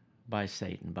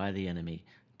Satan, by the enemy,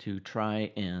 to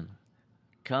try and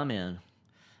come in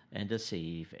and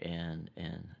deceive and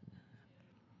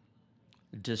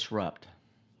disrupt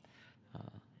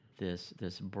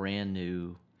this brand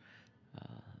new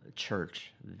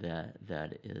church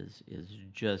that is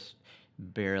just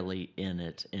barely in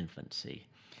its infancy.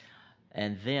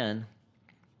 And then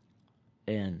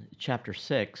in chapter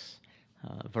 6,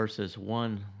 verses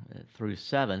 1 through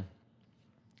 7,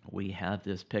 we have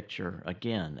this picture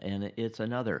again, and it's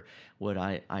another what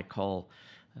I call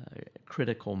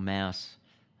critical mass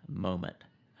moment.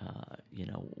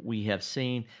 We have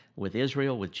seen with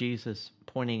Israel, with Jesus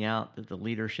pointing out that the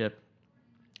leadership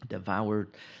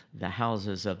devoured the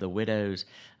houses of the widows.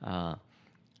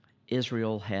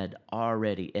 Israel had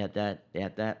already, at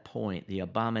that point, the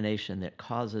abomination that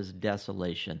causes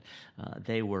desolation,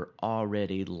 they were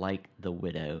already like the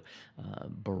widow,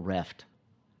 bereft,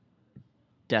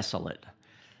 desolate.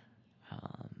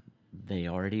 They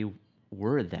already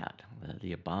were that.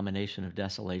 The abomination of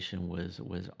desolation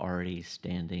was already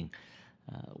standing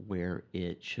where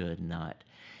it should not.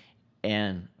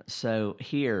 And so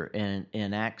here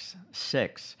in Acts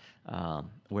 6,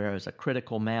 whereas a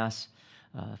critical mass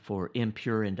for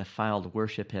impure and defiled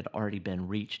worship had already been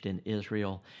reached in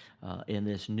Israel, in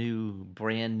this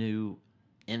brand new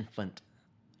infant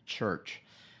church,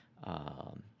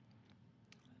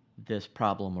 this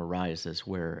problem arises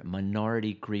where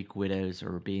minority Greek widows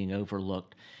are being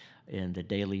overlooked in the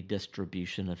daily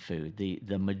distribution of food.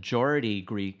 The majority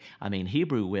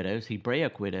Hebrew widows,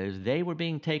 Hebraic widows, they were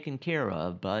being taken care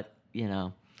of, but,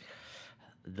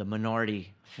 the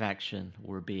minority faction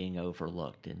were being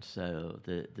overlooked. And so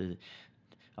the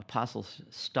apostles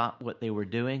stopped what they were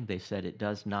doing. They said, it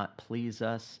does not please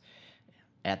us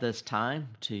at this time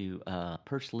to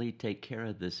personally take care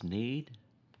of this need,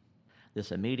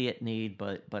 this immediate need,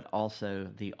 but also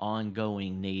the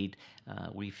ongoing need.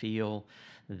 We feel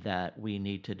that we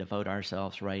need to devote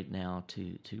ourselves right now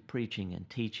to preaching and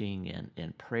teaching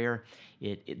and prayer.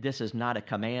 This is not a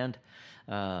command.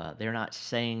 They're not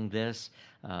saying this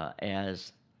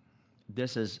as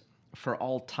this is for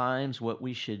all times what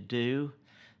we should do,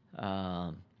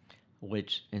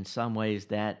 which in some ways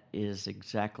that is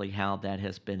exactly how that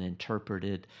has been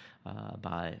interpreted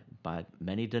by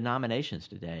many denominations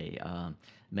today.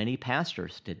 Many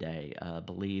pastors today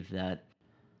believe that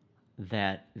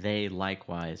they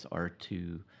likewise are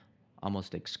to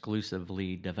almost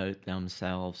exclusively devote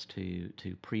themselves to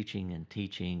preaching and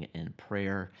teaching and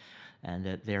prayer, and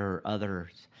that there are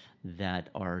others that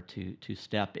are to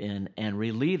step in and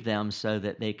relieve them so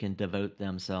that they can devote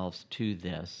themselves to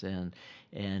this.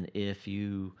 And if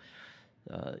you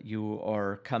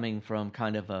are coming from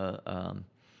kind of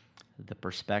the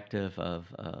perspective of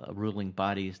ruling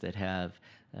bodies that have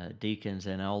deacons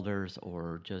and elders,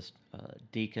 or just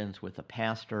deacons with a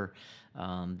pastor,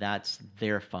 that's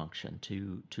their function,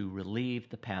 to relieve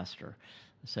the pastor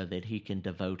so that he can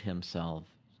devote himself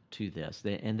to this.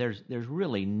 And there's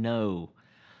really nothing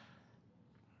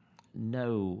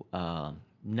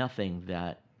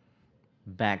that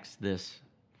backs this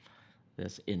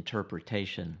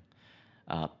interpretation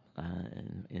up.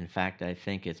 In fact, I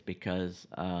think it's because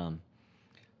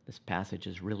this passage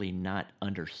is really not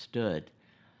understood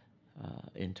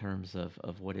in terms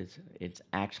of what it's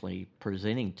actually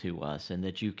presenting to us, and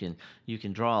that you can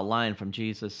draw a line from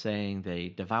Jesus saying they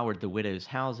devoured the widows'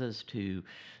 houses to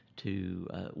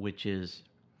which is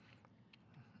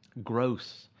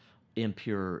gross,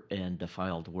 impure, and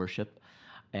defiled worship,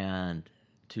 and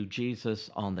to Jesus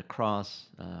on the cross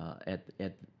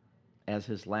as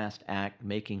his last act,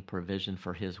 making provision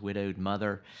for his widowed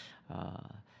mother,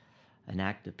 an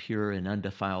act of pure and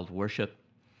undefiled worship.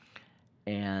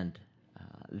 And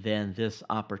then this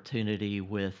opportunity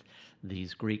with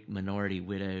these Greek minority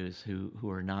widows who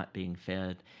are not being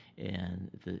fed, and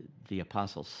the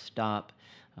apostles stop.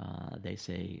 They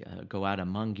say, go out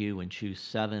among you and choose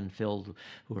 7 who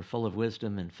are full of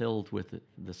wisdom and filled with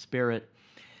the Spirit.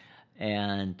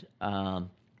 And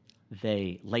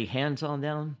they lay hands on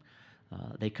them.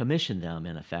 They commission them,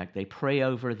 in effect. They pray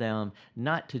over them,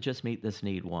 not to just meet this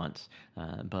need once,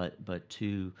 but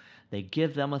to they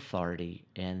give them authority,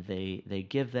 and they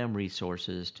give them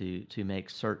resources to make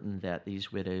certain that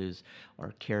these widows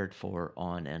are cared for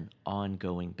on an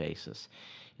ongoing basis.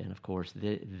 And of course,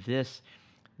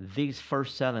 these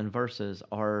first 7 verses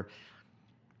are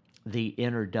the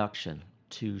introduction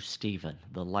to Stephen,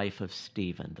 the life of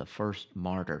Stephen, the first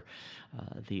martyr,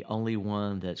 the only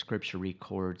one that Scripture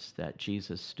records that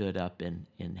Jesus stood up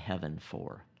in heaven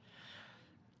for.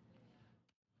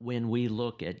 When we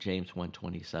look at James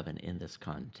 1:27 in this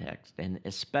context, and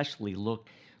especially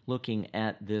looking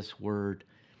at this word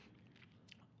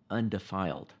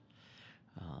undefiled,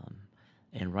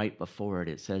 and right before it,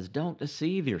 it says, don't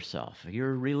deceive yourself.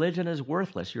 Your religion is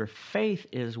worthless. Your faith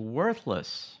is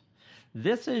worthless.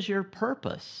 This is your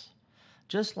purpose.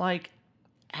 Just like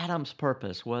Adam's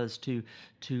purpose was to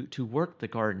work the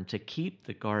garden, to keep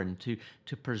the garden,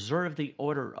 to preserve the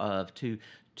order of,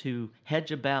 to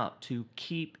hedge about, to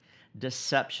keep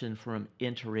deception from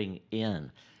entering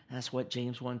in. That's what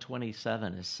James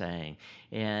 1:27 is saying.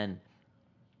 And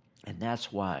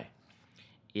that's why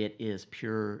it is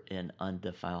pure and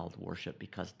undefiled worship,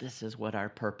 because this is what our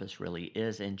purpose really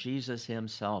is. And Jesus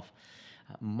himself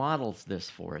models this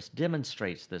for us,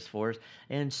 demonstrates this for us,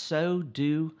 and so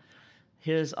do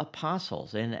his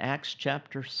apostles in Acts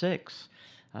chapter 6.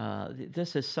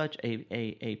 This is such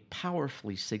a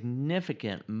powerfully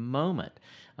significant moment,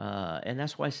 and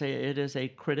that's why I say it is a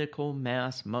critical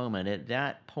mass moment. At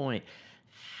that point,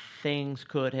 things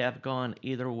could have gone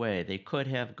either way. They could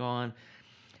have gone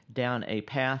down a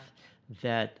path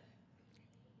that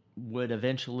would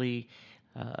eventually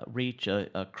reach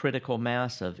a critical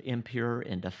mass of impure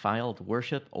and defiled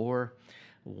worship, or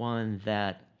one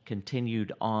that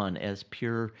continued on as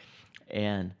pure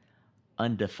and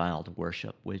undefiled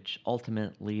worship, which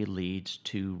ultimately leads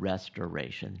to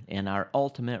restoration. And our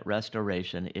ultimate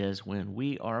restoration is when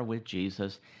we are with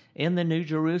Jesus in the New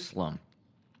Jerusalem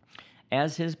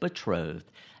as his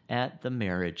betrothed at the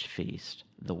marriage feast,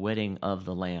 the wedding of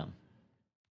the Lamb.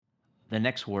 The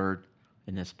next word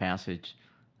in this passage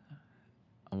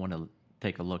I want to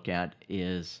take a look at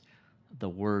is the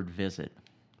word visit,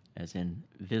 as in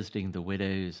visiting the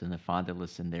widows and the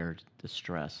fatherless in their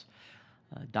distress.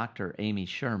 Dr. Amy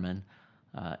Sherman,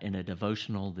 in a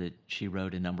devotional that she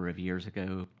wrote a number of years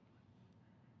ago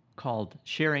called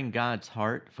Sharing God's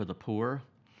Heart for the Poor,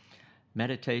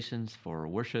 Meditations for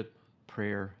Worship,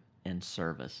 Prayer, and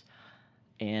Service.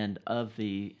 And of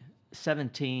the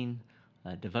 17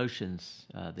 devotions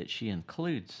that she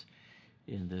includes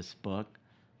in this book,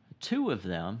 2 of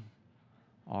them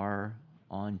are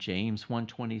on James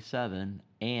 1:27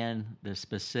 and the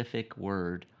specific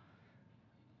word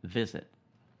visit.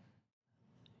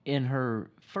 In her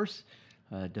first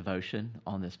devotion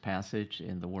on this passage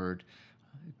in the word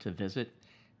to visit,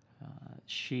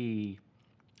 she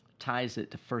ties it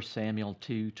to 1 Samuel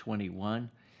 2:21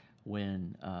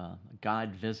 when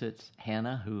God visits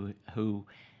Hannah, who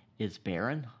is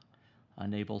barren,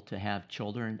 unable to have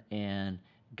children, and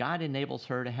God enables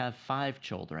her to have 5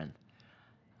 children.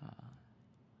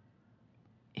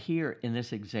 Here in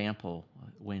this example,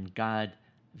 when God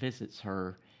visits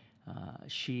her,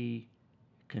 she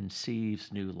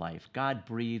conceives new life. God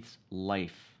breathes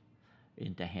life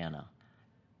into Hannah.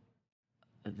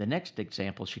 The next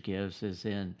example she gives is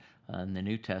in the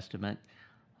New Testament,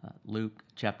 Luke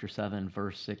chapter 7,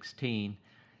 verse 16,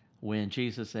 when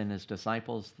Jesus and his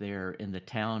disciples, they're in the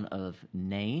town of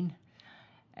Nain,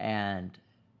 and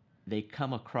they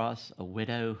come across a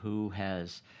widow who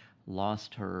has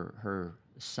lost her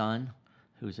son,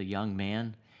 who's a young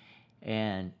man,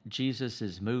 and Jesus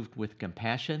is moved with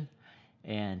compassion,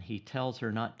 and he tells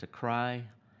her not to cry.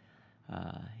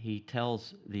 He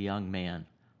tells the young man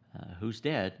who's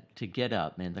dead to get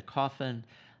up, and the coffin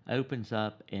opens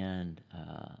up, and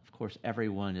of course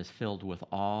everyone is filled with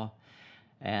awe,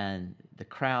 and the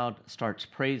crowd starts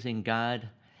praising God,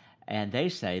 and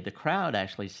the crowd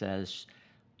actually says,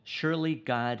 surely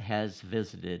God has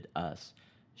visited us.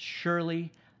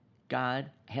 Surely God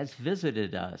has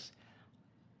visited us.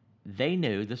 They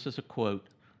knew, this is a quote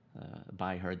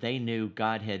by her, they knew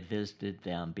God had visited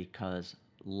them because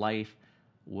life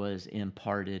was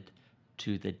imparted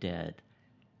to the dead.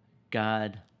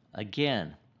 God,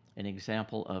 again, an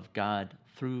example of God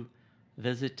through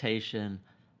visitation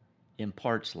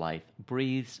imparts life,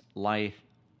 breathes life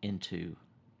into.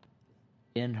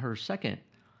 In her second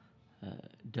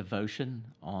devotion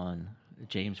on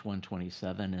James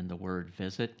 1:27 and the word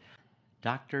visit,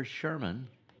 Dr. Sherman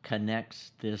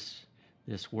connects this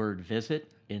word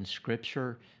visit in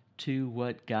Scripture to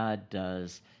what God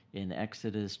does in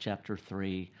Exodus chapter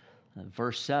 3,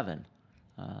 verse 7,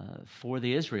 for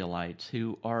the Israelites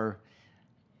who are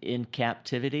in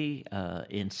captivity,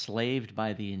 enslaved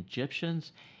by the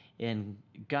Egyptians. And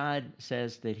God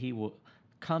says that he will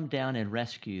come down and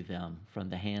rescue them from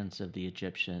the hands of the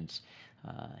Egyptians.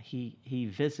 He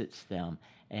visits them,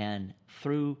 and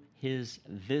through his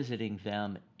visiting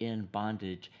them in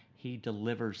bondage, he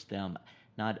delivers them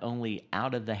not only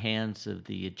out of the hands of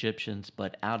the Egyptians,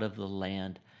 but out of the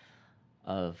land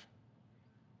of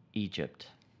Egypt.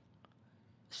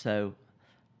 So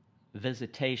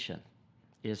visitation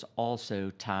is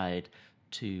also tied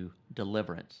to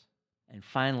deliverance. And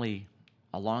finally,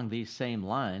 along these same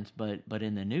lines, but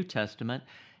in the New Testament,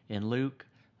 in Luke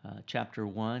chapter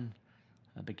 1,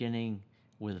 beginning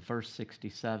with verse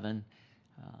 67,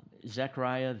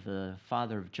 Zechariah, the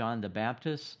father of John the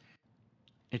Baptist,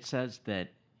 it says that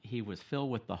he was filled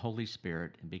with the Holy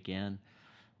Spirit and began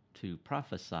to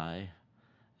prophesy.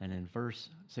 And in verse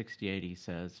 68, he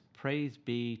says, "Praise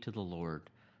be to the Lord,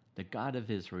 the God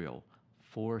of Israel,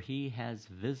 for he has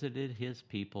visited his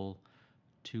people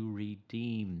to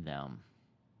redeem them."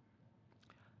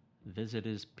 Visit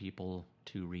his people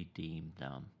to redeem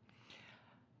them.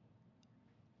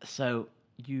 So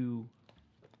you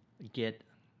get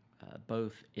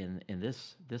both in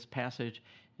this passage,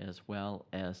 as well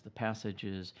as the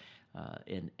passages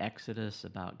in Exodus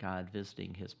about God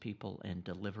visiting his people and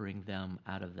delivering them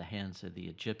out of the hands of the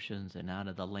Egyptians and out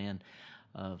of the land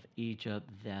of Egypt,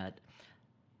 that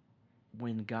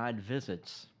when God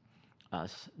visits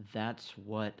us, that's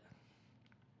what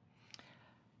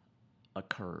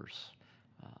occurs.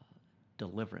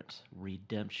 Deliverance,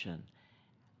 redemption.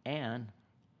 And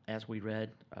as we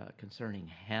read concerning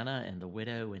Hannah and the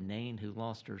widow in Nain who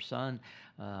lost her son,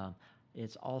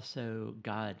 it's also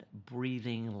God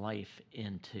breathing life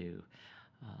into.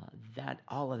 That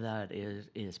all of that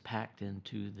is packed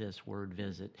into this word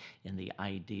visit, in the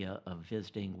idea of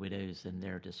visiting widows in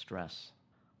their distress.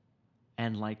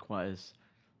 And likewise,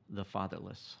 the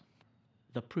fatherless.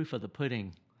 The proof of the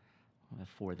pudding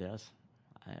for this,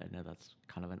 I know that's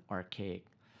kind of an archaic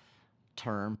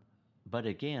term, but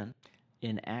again,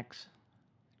 in Acts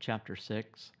chapter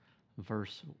 6,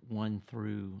 verse 1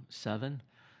 through 7,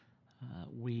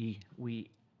 we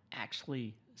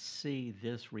actually see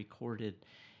this recorded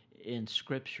in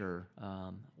Scripture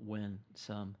when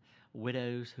some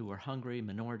widows who are hungry,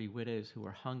 minority widows who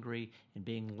are hungry and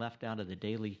being left out of the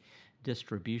daily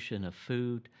distribution of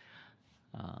food,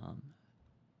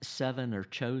 7 are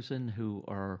chosen who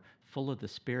are full of the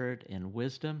Spirit and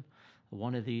wisdom,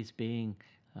 one of these being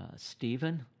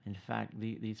Stephen. In fact,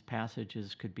 these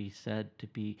passages could be said to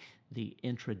be the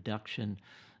introduction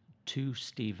to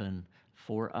Stephen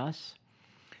for us.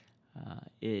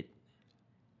 It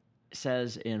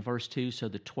says in verse 2, "So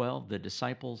the 12, the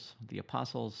disciples, the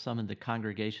apostles, summoned the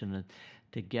congregation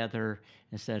together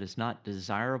and said, 'It's not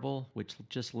desirable,'" which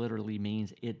just literally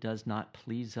means it does not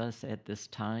please us at this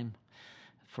time,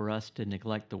 "for us to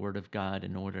neglect the word of God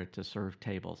in order to serve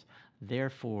tables.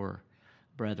 Therefore,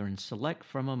 brethren, select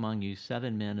from among you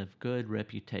 7 men of good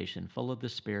reputation, full of the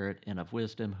Spirit and of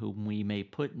wisdom, whom we may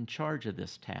put in charge of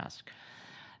this task."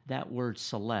 That word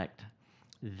select,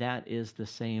 that is the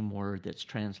same word that's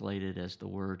translated as the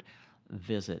word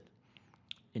visit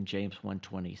in James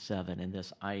 1:27, and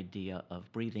this idea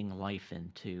of breathing life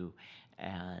into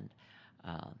and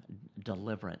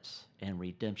deliverance and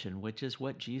redemption, which is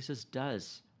what Jesus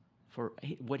does, for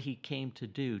what he came to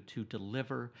do, to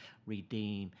deliver,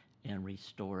 redeem, and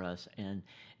restore us. And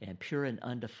pure and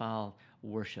undefiled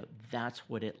worship, that's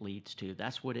what it leads to.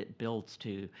 That's what it builds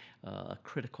to. A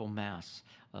critical mass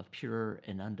of pure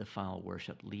and undefiled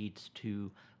worship leads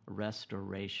to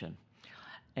restoration.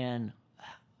 And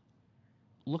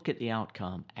look at the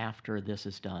outcome after this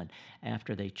is done.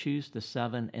 After they choose the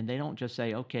 7, and they don't just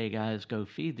say, "Okay, guys, go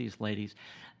feed these ladies."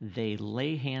 They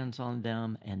lay hands on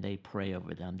them and they pray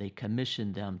over them. They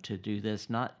commission them to do this,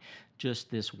 not just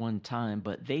this one time,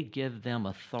 but they give them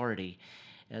authority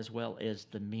as well as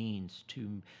the means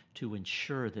to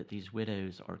ensure that these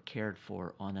widows are cared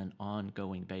for on an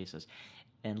ongoing basis.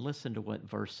 And listen to what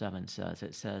verse 7 says.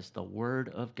 It says, "The word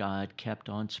of God kept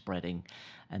on spreading,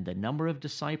 and the number of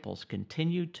disciples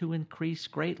continued to increase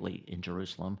greatly in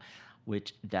Jerusalem,"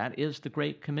 which that is the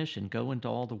Great Commission, go into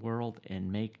all the world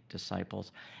and make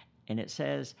disciples. And it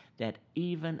says that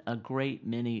even a great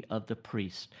many of the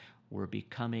priests were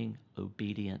becoming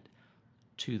obedient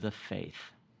to the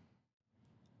faith.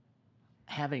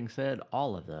 Having said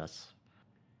all of this,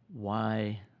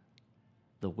 why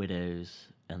the widows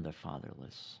and the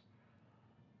fatherless?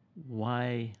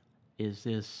 Why is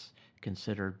this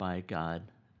considered by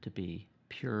God to be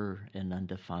pure and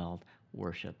undefiled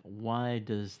worship? Why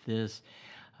does this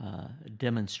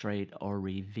demonstrate or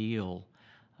reveal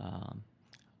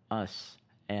us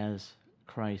as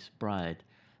Christ's bride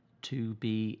to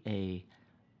be a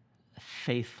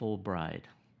faithful bride,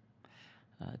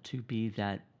 to be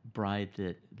that bride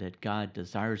that God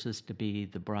desires us to be,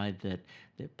 the bride that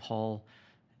Paul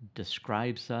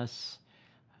describes us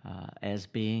as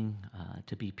being,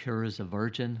 to be pure as a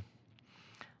virgin,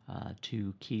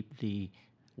 to keep the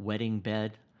wedding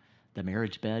bed, the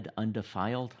marriage bed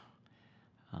undefiled,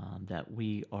 that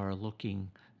we are looking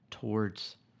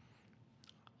towards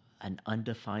an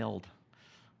undefiled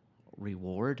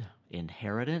reward,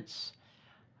 inheritance.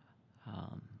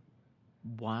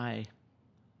 Why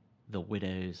the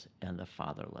widows and the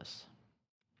fatherless?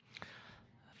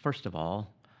 First of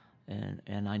all,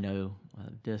 and I know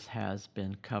this has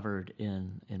been covered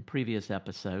in previous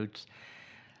episodes,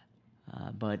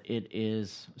 but it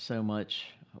is so much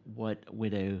what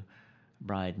widow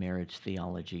bride marriage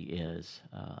theology is.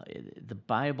 The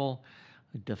Bible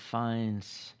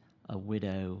defines a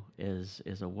widow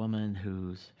as a woman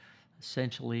who's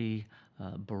essentially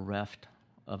bereft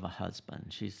of a husband.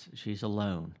 She's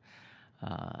alone.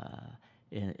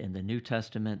 In the New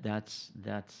Testament, that's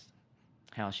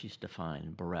how she's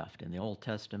defined, bereft. In the Old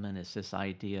Testament, it's this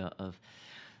idea of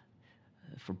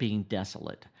for being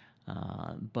desolate.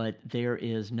 But there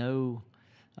is no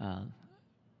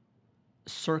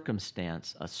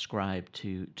circumstance ascribed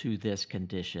to this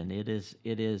condition. It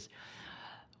is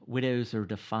widows are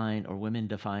defined, or women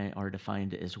are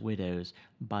defined as widows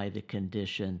by the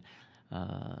condition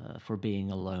for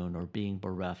being alone or being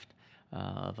bereft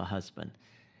of a husband.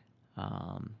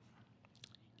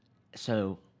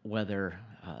 So whether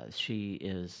she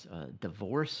is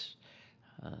divorced,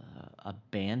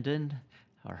 abandoned,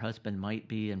 her husband might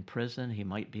be in prison, he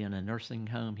might be in a nursing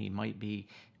home, he might be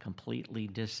completely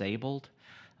disabled,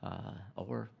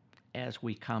 or as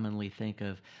we commonly think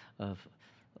of a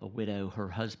widow, her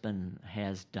husband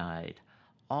has died.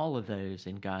 All of those,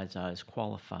 in God's eyes,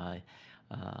 qualify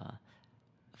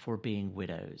for being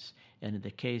widows. And in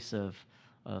the case of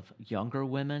younger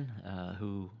women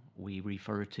who we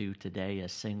refer to today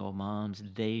as single moms,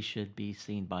 they should be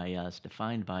seen by us,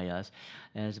 defined by us,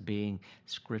 as being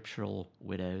scriptural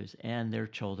widows and their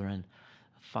children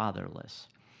fatherless.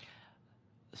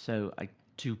 So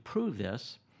to prove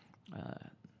this,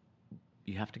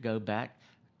 you have to go back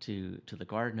to the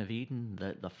Garden of Eden,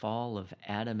 the fall of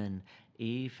Adam and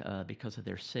Eve because of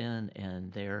their sin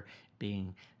and their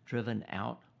being driven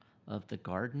out of the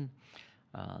garden.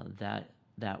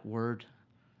 That word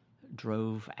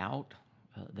drove out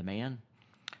the man.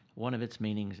 One of its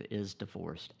meanings is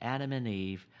divorced. Adam and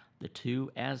Eve, the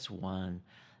two as one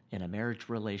in a marriage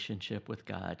relationship with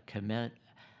God, commit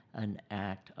an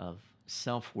act of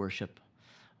self-worship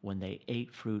when they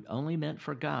ate fruit only meant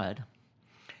for God.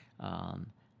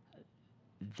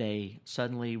 They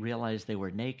suddenly realized they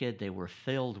were naked, they were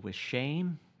filled with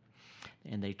shame,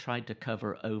 and they tried to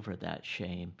cover over that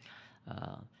shame.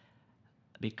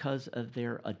 Because of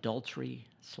their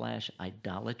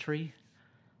adultery/idolatry,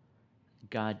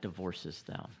 God divorces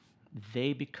them.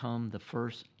 They become the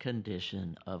first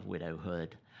condition of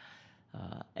widowhood,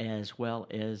 as well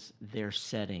as their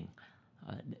setting,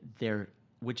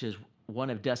 which is one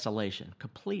of desolation,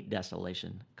 complete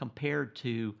desolation, compared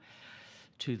to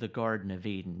the Garden of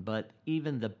Eden. But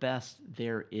even the best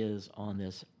there is on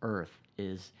this earth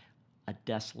is a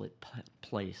desolate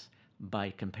place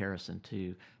by comparison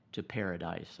to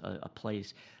paradise, a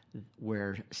place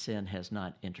where sin has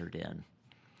not entered in.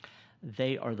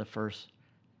 They are the first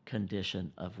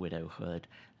condition of widowhood,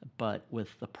 but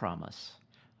with the promise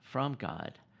from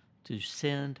God to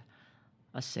send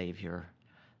a Savior,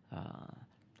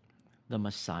 the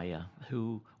Messiah,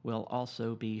 who will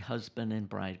also be husband and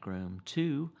bridegroom,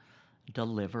 to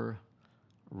deliver,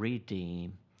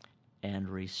 redeem, and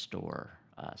restore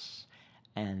us.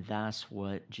 And that's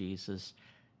what Jesus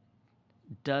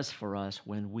does for us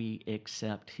when we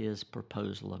accept his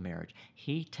proposal of marriage.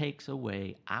 He takes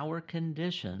away our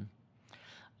condition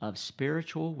of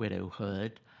spiritual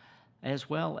widowhood, as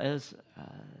well as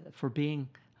for being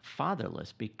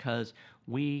fatherless, because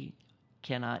we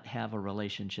cannot have a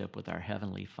relationship with our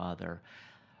Heavenly Father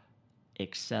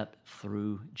except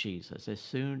through Jesus. As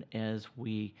soon as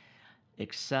we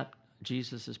accept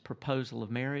Jesus' proposal of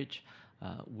marriage,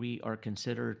 we are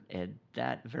considered at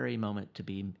that very moment to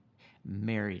be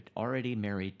already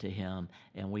married to him,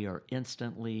 and we are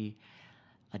instantly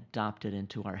adopted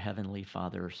into our Heavenly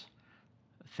Father's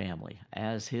family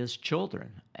as his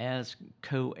children, as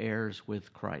co-heirs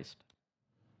with Christ.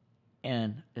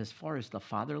 And as far as the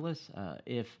fatherless,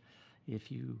 if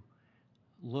you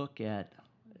look at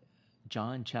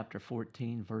John chapter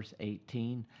 14, verse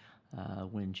 18,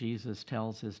 when Jesus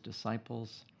tells his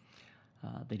disciples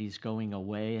that he's going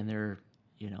away, and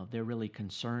they're really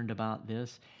concerned about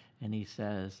this, and he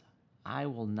says, "I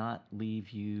will not leave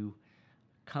you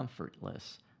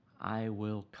comfortless. I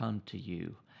will come to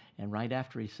you." And right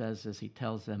after he says this, he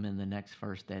tells them in the next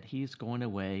verse that he's going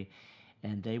away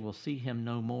and they will see him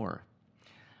no more.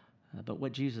 But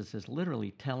what Jesus is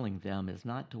literally telling them is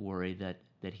not to worry,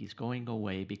 that he's going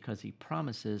away, because he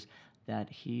promises that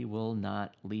he will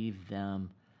not leave them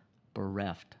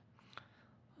bereft.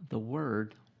 The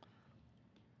word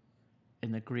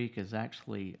in the Greek is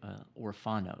actually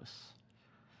orphanos.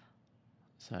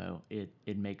 So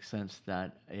it makes sense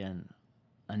that in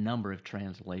a number of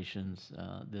translations,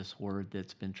 this word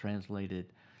that's been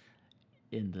translated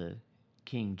in the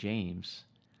King James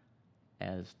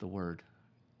as the word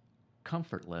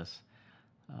comfortless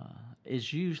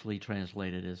is usually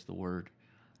translated as the word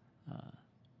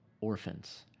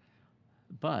orphans.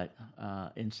 But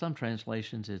in some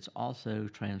translations, it's also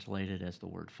translated as the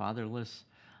word fatherless,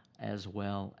 as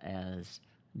well as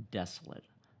desolate.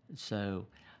 So,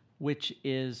 which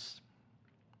is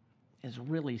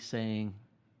really saying,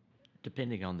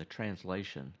 depending on the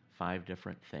translation, 5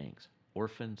 different things: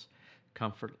 orphans,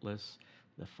 comfortless,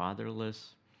 the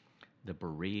fatherless, the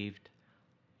bereaved,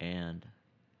 and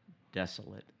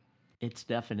desolate. Its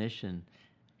definition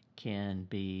can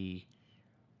be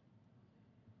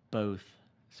both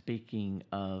speaking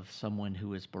of someone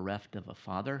who is bereft of a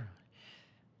father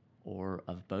or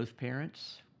of both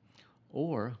parents,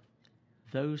 or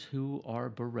those who are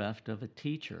bereft of a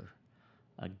teacher,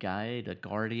 a guide, a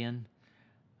guardian.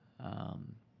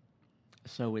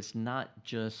 So it's not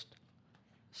just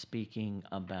speaking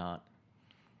about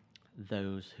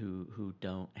those who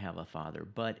don't have a father,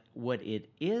 but what it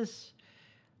is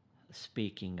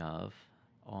speaking of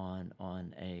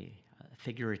on a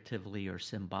figuratively or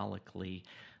symbolically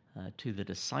to the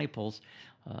disciples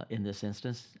in this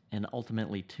instance, and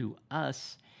ultimately to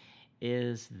us,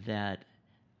 is that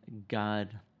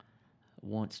God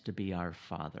wants to be our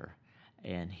Father,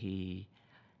 and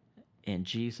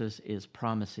Jesus is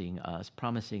promising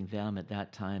them at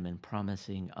that time, and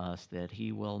promising us that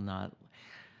he will not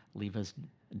leave us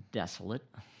desolate,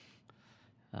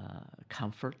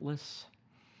 comfortless,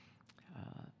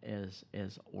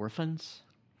 as orphans,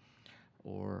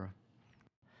 or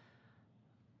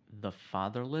the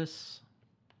fatherless.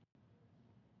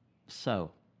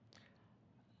 So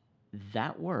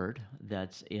that word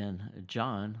that's in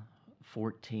John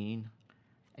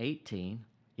 14:18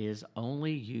 is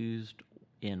only used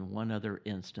in one other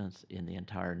instance in the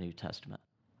entire New Testament.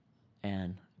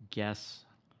 And guess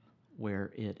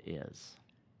where it is?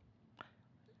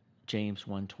 James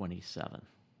 1:27,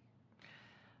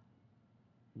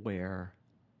 where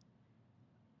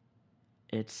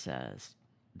it says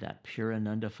that pure and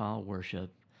undefiled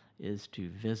worship is to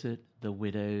visit the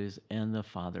widows and the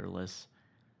fatherless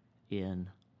in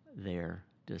their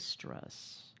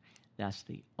distress. That's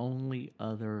the only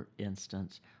other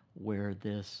instance where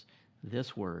this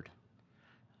word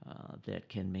that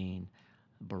can mean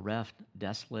bereft,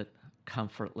 desolate,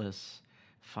 comfortless,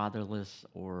 fatherless,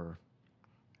 or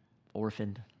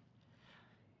orphaned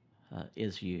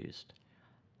is used.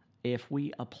 If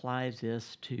we apply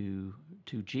this to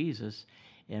Jesus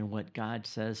and what God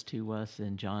says to us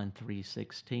in John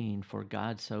 3:16, "For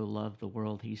God so loved the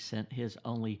world, he sent his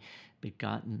only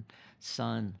begotten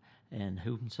Son, and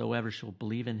whomsoever shall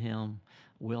believe in him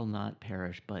will not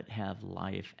perish, but have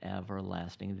life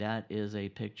everlasting." That is a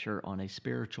picture on a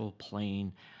spiritual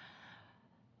plane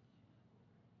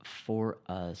for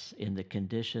us in the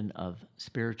condition of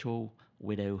spiritual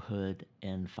widowhood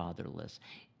and fatherless.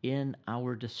 In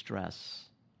our distress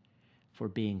for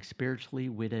being spiritually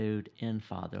widowed and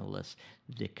fatherless,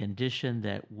 the condition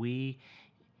that we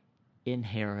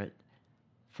inherit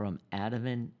from Adam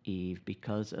and Eve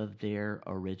because of their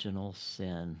original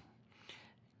sin,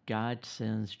 God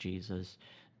sends Jesus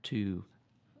to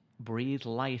breathe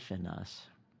life in us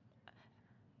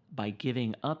by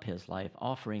giving up his life,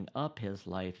 offering up his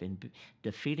life, and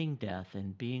defeating death,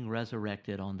 and being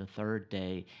resurrected on the 3rd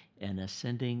day and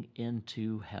ascending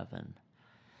into heaven.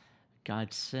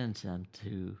 God sends him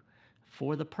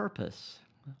for the purpose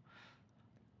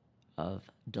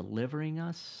of delivering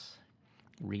us,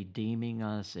 redeeming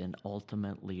us, and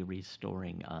ultimately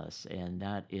restoring us. And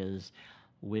that is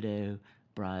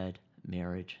widow-bride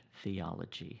marriage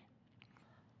theology.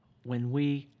 When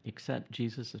we accept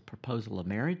Jesus' proposal of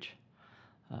marriage,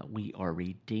 we are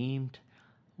redeemed.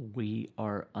 We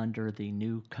are under the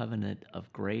new covenant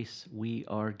of grace. We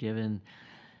are given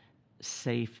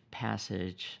safe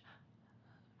passage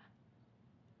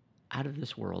out of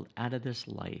this world, out of this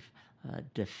life,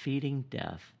 defeating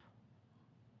death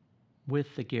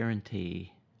with the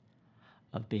guarantee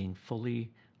of being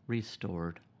fully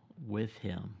restored with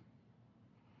Him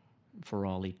for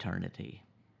all eternity.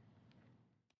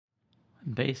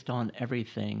 Based on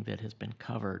everything that has been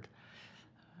covered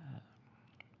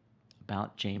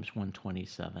about James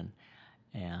 1:27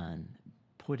 and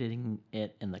putting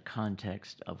it in the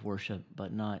context of worship,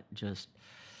 but not just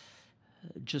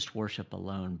worship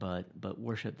alone, but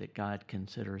worship that God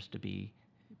considers to be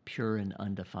pure and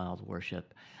undefiled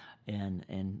worship,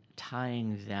 and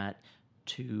tying that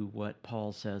to what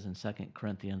Paul says in 2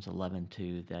 Corinthians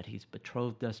 11:2, that He's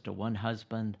betrothed us to one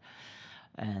husband,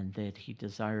 and that He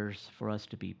desires for us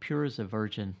to be pure as a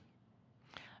virgin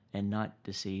and not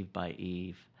deceived by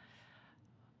Eve,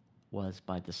 was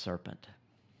by the serpent.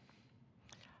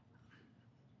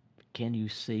 Can you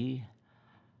see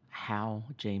how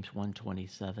James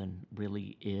 1:27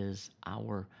 really is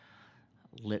our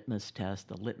litmus test,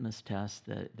 the litmus test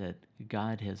that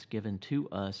God has given to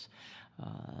us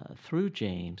through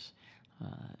James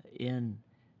in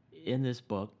this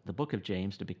book, the book of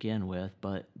James to begin with,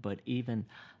 but even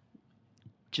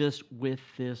just with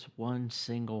this one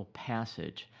single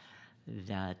passage,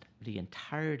 that the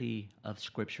entirety of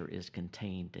Scripture is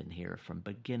contained in here from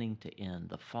beginning to end.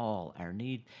 The fall, our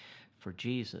need for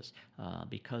Jesus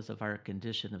because of our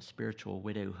condition of spiritual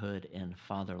widowhood and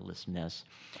fatherlessness,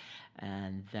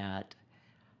 and that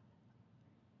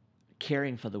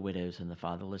caring for the widows and the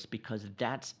fatherless, because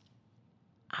that's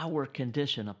our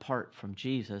condition apart from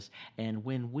Jesus. And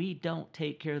when we don't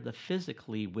take care of the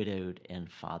physically widowed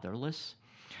and fatherless,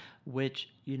 which,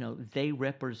 they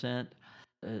represent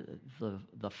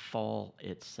the fall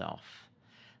itself,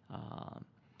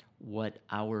 what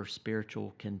our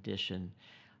spiritual condition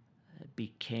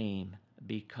became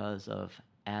because of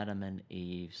Adam and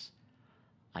Eve's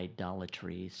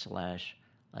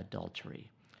idolatry/adultery.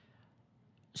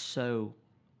 So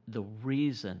the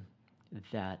reason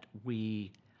that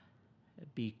we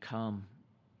become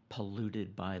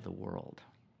polluted by the world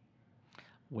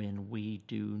when we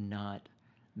do not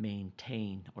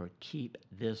maintain or keep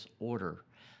this order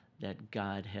that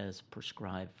God has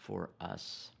prescribed for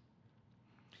us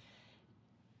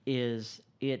is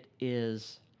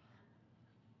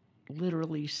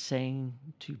literally saying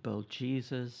to both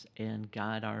Jesus and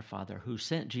God our Father, who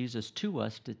sent Jesus to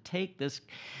us to take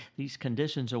these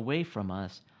conditions away from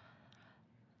us,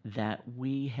 that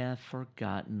we have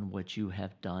forgotten what you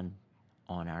have done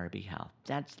on our behalf.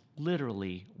 That's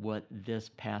literally what this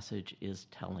passage is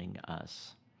telling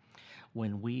us.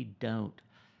 When we don't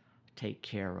take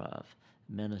care of,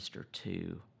 minister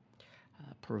to,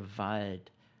 provide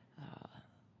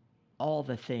all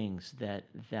the things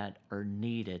that are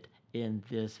needed in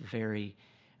this very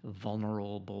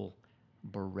vulnerable,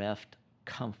 bereft,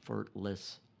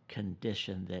 comfortless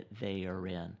condition that they are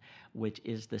in, which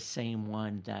is the same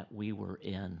one that we were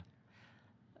in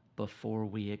before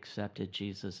we accepted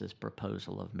Jesus'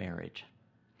 proposal of marriage.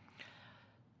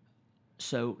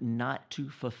 So not to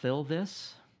fulfill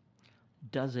this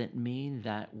doesn't mean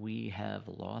that we have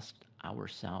lost our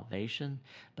salvation,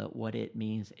 but what it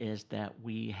means is that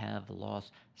we have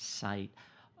lost sight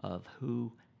of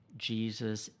who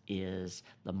Jesus is,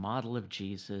 the model of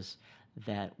Jesus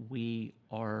that we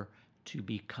are to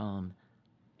become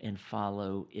and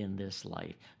follow in this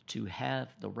life, to have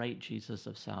the right Jesus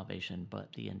of salvation,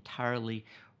 but the entirely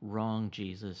wrong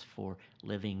Jesus for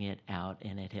living it out.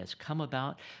 And it has come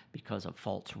about because of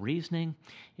false reasoning.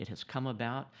 It has come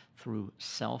about through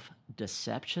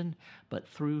self-deception, but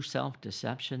through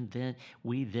self-deception, then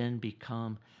we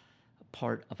become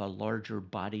part of a larger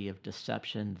body of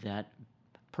deception that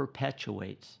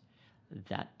perpetuates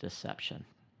that deception.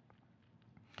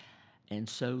 And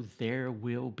so there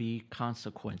will be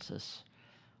consequences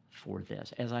for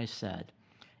this. As I said,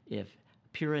 if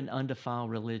pure and undefiled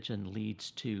religion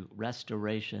leads to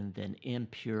restoration, then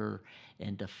impure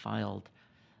and defiled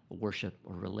worship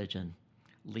or religion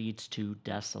leads to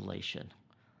desolation.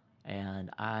 And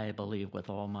I believe with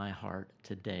all my heart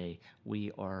today,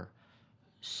 we are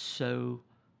so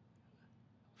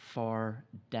far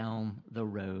down the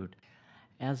road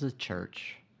as a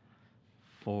church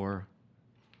for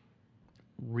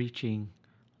reaching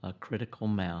a critical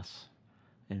mass.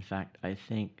 In fact, I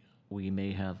think we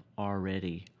may have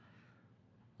already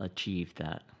achieved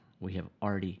that. We have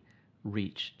already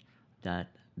reached that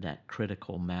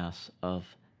critical mass of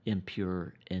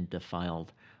impure and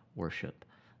defiled worship,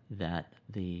 that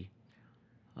the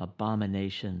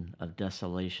abomination of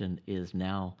desolation is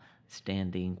now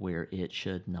standing where it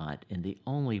should not. And the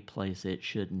only place it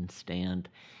shouldn't stand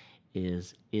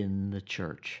is in the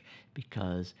church,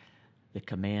 because the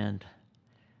command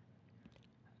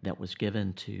that was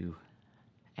given to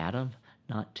Adam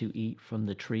not to eat from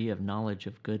the tree of knowledge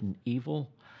of good and evil,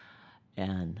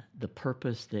 and the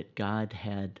purpose that God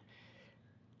had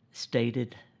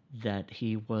stated that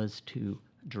he was to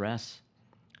dress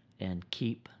and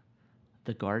keep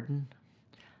the garden,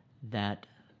 that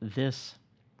this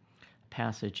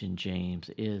passage in James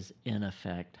is in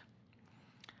effect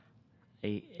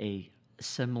a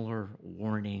similar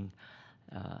warning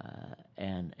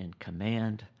and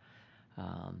command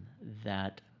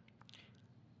that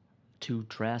to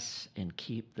dress and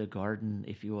keep the garden,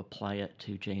 if you apply it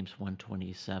to James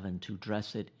 1:27, to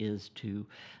dress it is to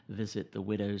visit the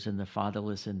widows and the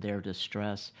fatherless in their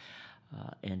distress,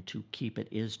 and to keep it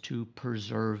is to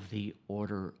preserve the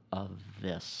order of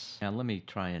this. Now let me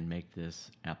try and make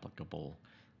this applicable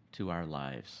to our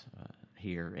lives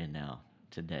here and now,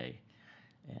 today.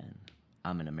 And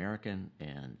I'm an American,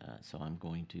 and so I'm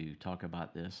going to talk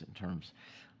about this in terms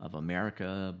of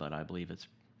America, but I believe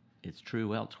it's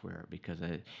true elsewhere, because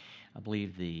I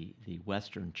believe the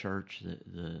Western church,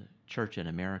 the church in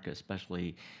America,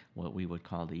 especially what we would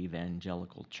call the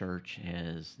evangelical church,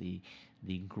 has the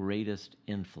greatest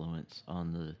influence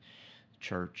on the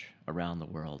church around the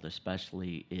world,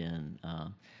 especially in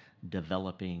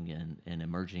developing and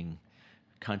emerging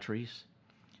countries.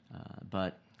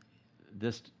 But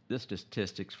this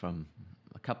statistics from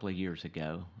a couple of years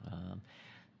ago.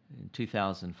 In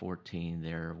 2014,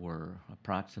 there were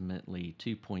approximately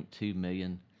 2.2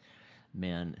 million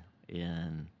men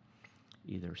in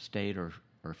either state or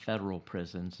federal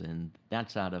prisons, and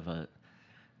that's out of a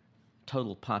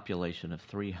total population of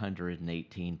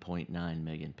 318.9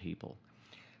 million people.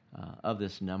 Of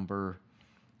this number,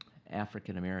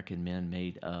 African American men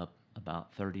made up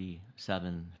about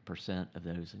 37% of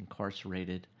those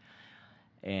incarcerated,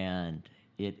 and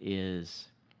it is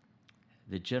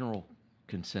the general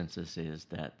consensus is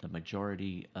that the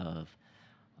majority of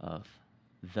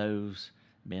those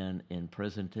men in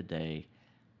prison today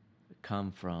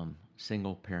come from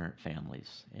single parent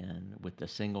families, and with the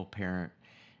single parent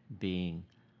being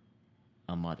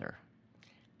a mother.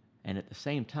 And at the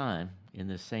same time, in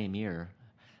this same year,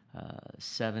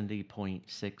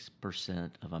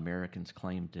 70.6% of Americans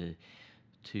claim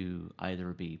to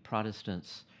either be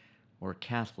Protestants or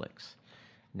Catholics.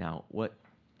 Now,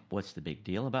 what's the big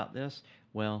deal about this?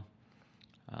 Well,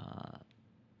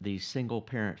 these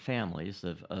single-parent families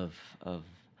of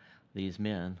these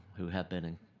men who have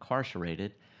been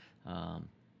incarcerated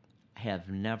have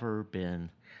never been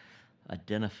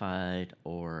identified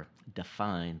or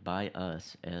defined by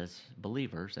us as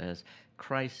believers, as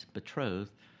Christ's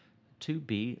betrothed, to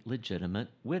be legitimate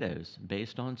widows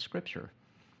based on Scripture,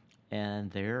 and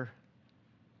their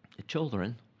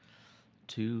children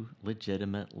to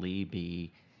legitimately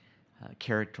be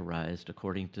characterized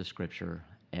according to Scripture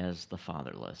as the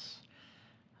fatherless.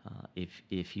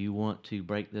 If you want to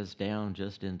break this down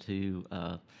just into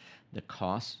the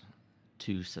cost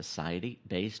to society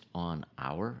based on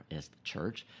our, as the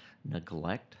church,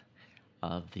 neglect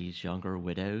of these younger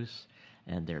widows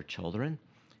and their children,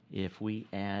 if we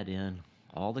add in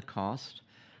all the cost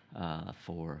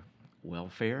for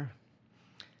welfare,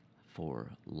 for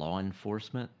law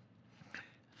enforcement,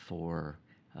 for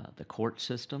the court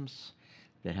systems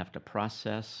that have to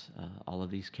process all of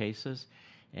these cases,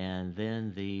 and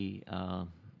then the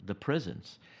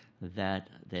prisons that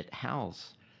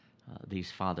house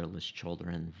these fatherless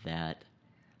children, that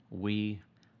we,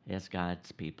 as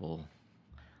God's people,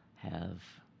 have.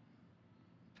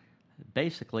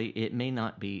 Basically, it may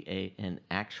not be an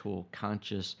actual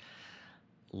conscious,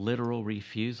 literal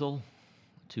refusal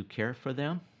to care for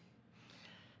them,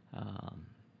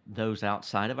 those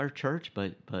outside of our church,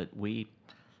 but we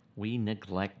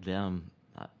neglect them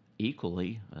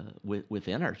equally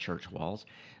within our church walls.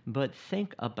 But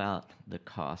think about the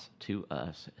cost to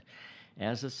us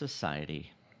as a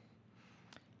society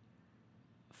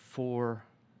for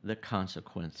the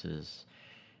consequences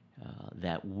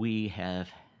that we have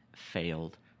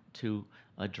failed to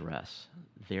address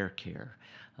their care,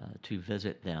 to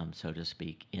visit them, so to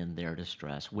speak, in their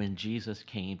distress, when Jesus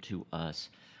came to us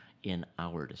in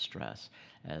our distress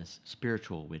as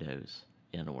spiritual widows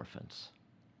and orphans.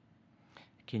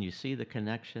 Can you see the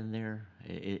connection there?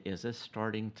 Is this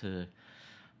starting to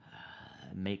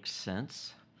make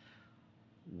sense?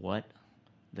 What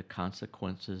the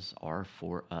consequences are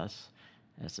for us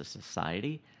as a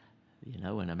society? You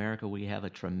know, in America we have a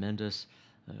tremendous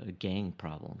gang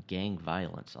problem, gang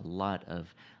violence, a lot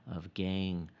of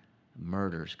gang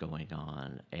murders going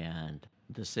on, and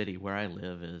the city where I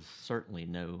live is certainly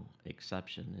no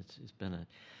exception. It's been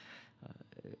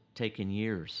taken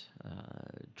years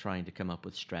trying to come up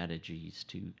with strategies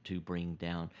to bring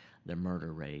down the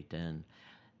murder rate, and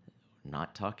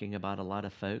not talking about a lot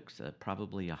of folks,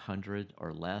 probably 100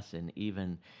 or less, and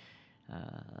even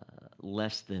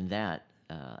less than that,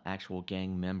 actual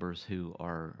gang members who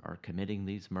are committing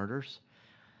these murders.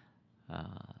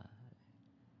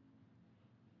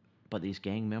 But these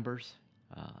gang members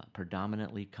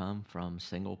predominantly come from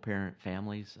single-parent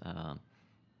families,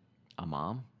 a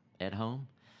mom at home,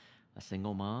 a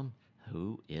single mom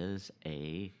who is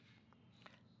a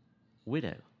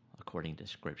widow according to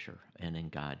Scripture and in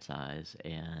God's eyes,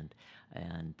 and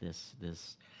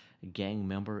this gang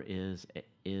member is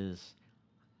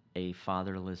a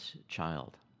fatherless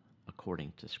child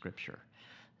according to Scripture.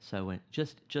 So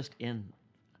just in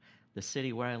the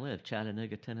city where I live,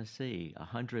 Chattanooga, Tennessee,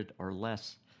 100 or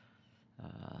less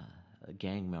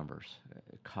gang members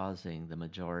causing the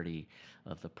majority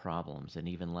of the problems, and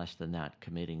even less than that,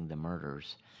 committing the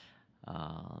murders.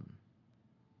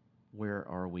 Where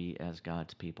are we as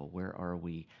God's people? Where are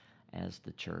we as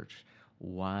the church?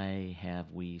 Why have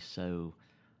we so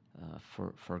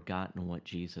forgotten what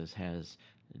Jesus has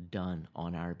done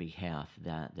on our behalf,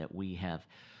 that we have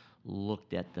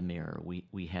looked at the mirror?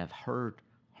 We have heard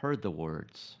the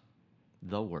words,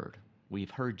 the word.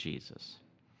 We've heard Jesus.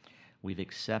 We've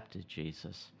accepted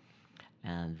Jesus.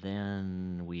 And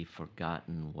then we've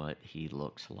forgotten what he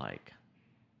looks like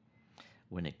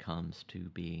when it comes to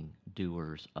being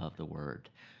doers of the word.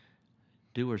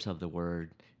 Doers of the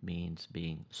word means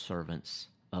being servants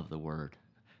of the word,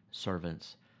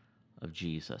 servants of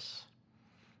Jesus.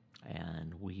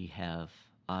 And we have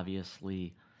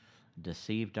obviously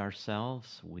deceived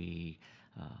ourselves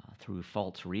through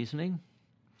false reasoning,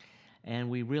 and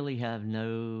we really have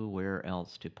nowhere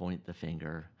else to point the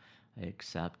finger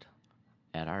except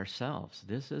at ourselves.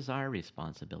 This is our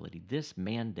responsibility. This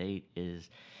mandate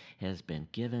has been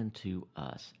given to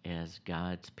us as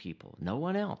God's people. No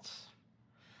one else.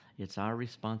 It's our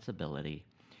responsibility.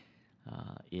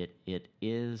 It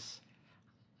is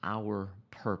our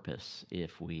purpose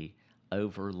if we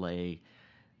overlay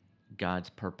God's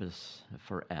purpose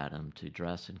for Adam to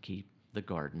dress and keep the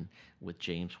garden with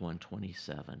James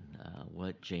 1:27.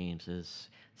 What James is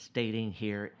stating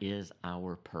here is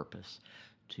our purpose,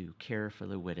 to care for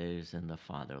the widows and the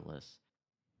fatherless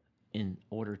in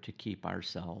order to keep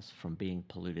ourselves from being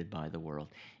polluted by the world.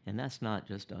 And that's not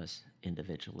just us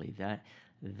individually.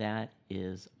 That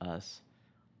is us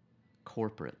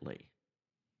corporately.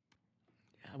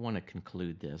 I want to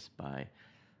conclude this by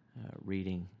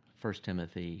reading 1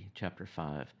 Timothy chapter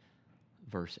 5,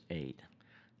 verse 8,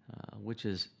 which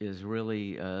is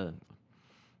really a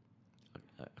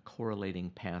correlating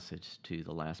passage to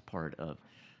the last part of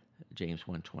James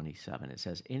 1:27. It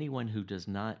says, "Anyone who does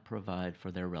not provide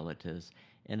for their relatives,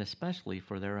 and especially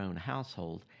for their own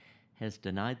household, has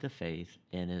denied the faith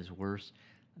and is worse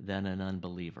than an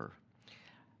unbeliever."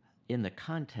 In the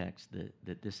context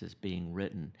that this is being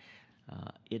written,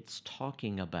 it's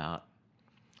talking about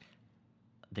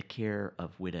the care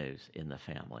of widows in the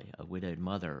family, a widowed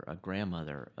mother, a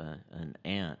grandmother, an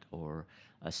aunt, or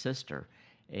a sister,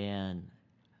 and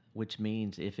which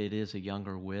means if it is a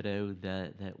younger widow,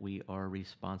 that we are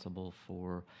responsible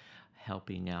for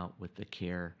helping out with the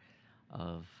care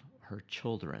of her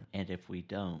children. And if we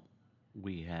don't,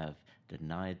 we have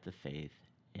denied the faith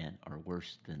and are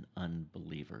worse than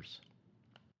unbelievers.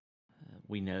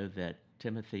 We know that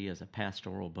Timothy is a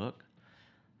pastoral book.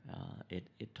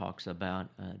 It talks about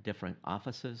different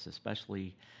offices,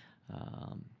 especially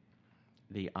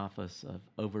the office of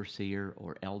overseer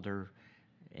or elder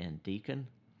and deacon.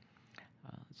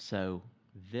 So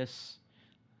this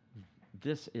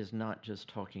is not just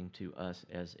talking to us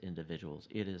as individuals.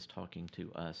 It is talking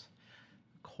to us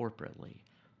corporately.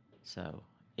 So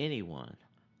anyone,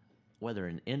 whether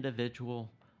an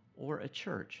individual or a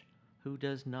church, who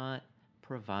does not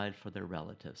provide for their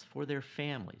relatives, for their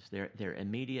families, their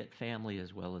immediate family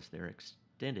as well as their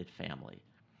extended family,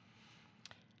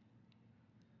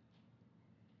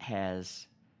 has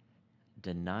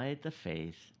denied the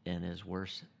faith and is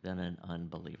worse than an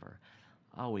unbeliever.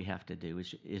 All we have to do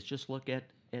is just look at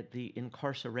the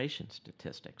incarceration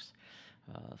statistics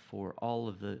for all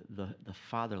of the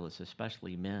fatherless,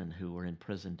 especially men who are in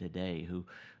prison today,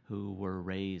 who were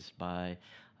raised by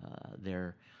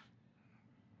their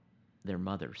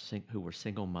mothers, who were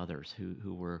single mothers,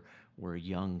 who were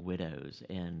young widows,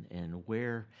 and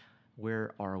where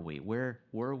are we? Where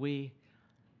were we?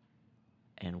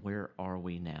 And where are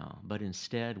we now? But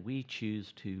instead, we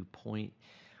choose to point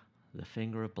the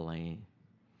finger of blame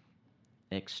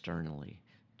externally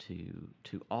to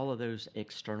all of those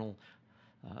external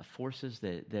forces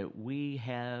that we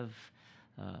have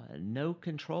no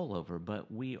control over,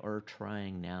 but we are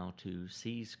trying now to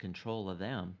seize control of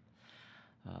them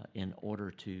in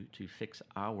order to fix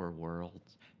our world,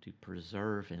 to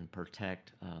preserve and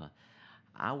protect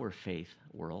our faith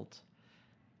world,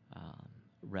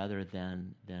 rather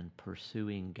than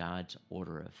pursuing God's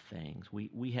order of things.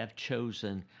 We have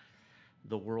chosen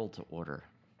the world's order,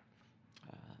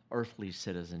 earthly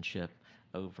citizenship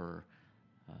over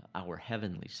our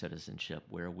heavenly citizenship,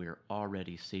 where we're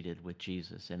already seated with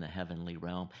Jesus in the heavenly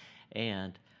realm.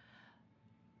 And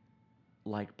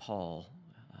like Paul,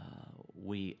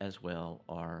 we as well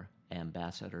are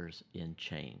ambassadors in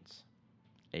chains.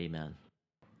 Amen.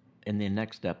 In the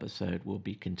next episode, we'll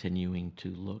be continuing to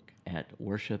look at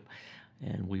worship,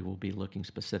 and we will be looking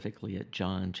specifically at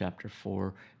John chapter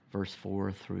 4, verse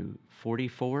 4 through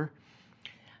 44,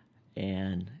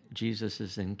 and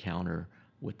Jesus' encounter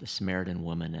with the Samaritan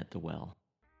woman at the well.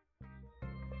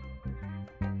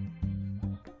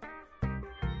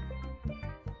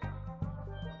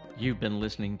 You've been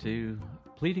listening to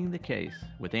Pleading the Case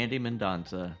with Andy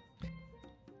Mendonca,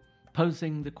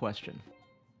 posing the question: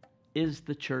 is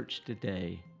the church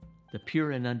today the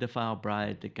pure and undefiled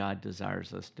bride that God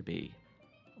desires us to be?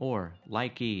 Or,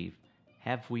 like Eve,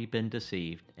 have we been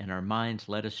deceived and our minds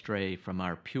led astray from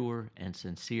our pure and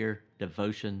sincere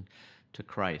devotion to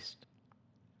Christ?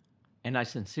 And I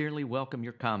sincerely welcome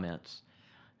your comments.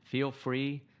 Feel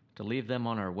free to leave them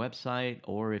on our website,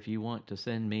 or if you want to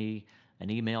send me an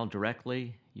email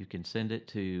directly, you can send it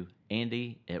to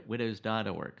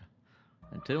andy@widows.org.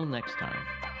 Until next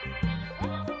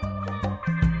time.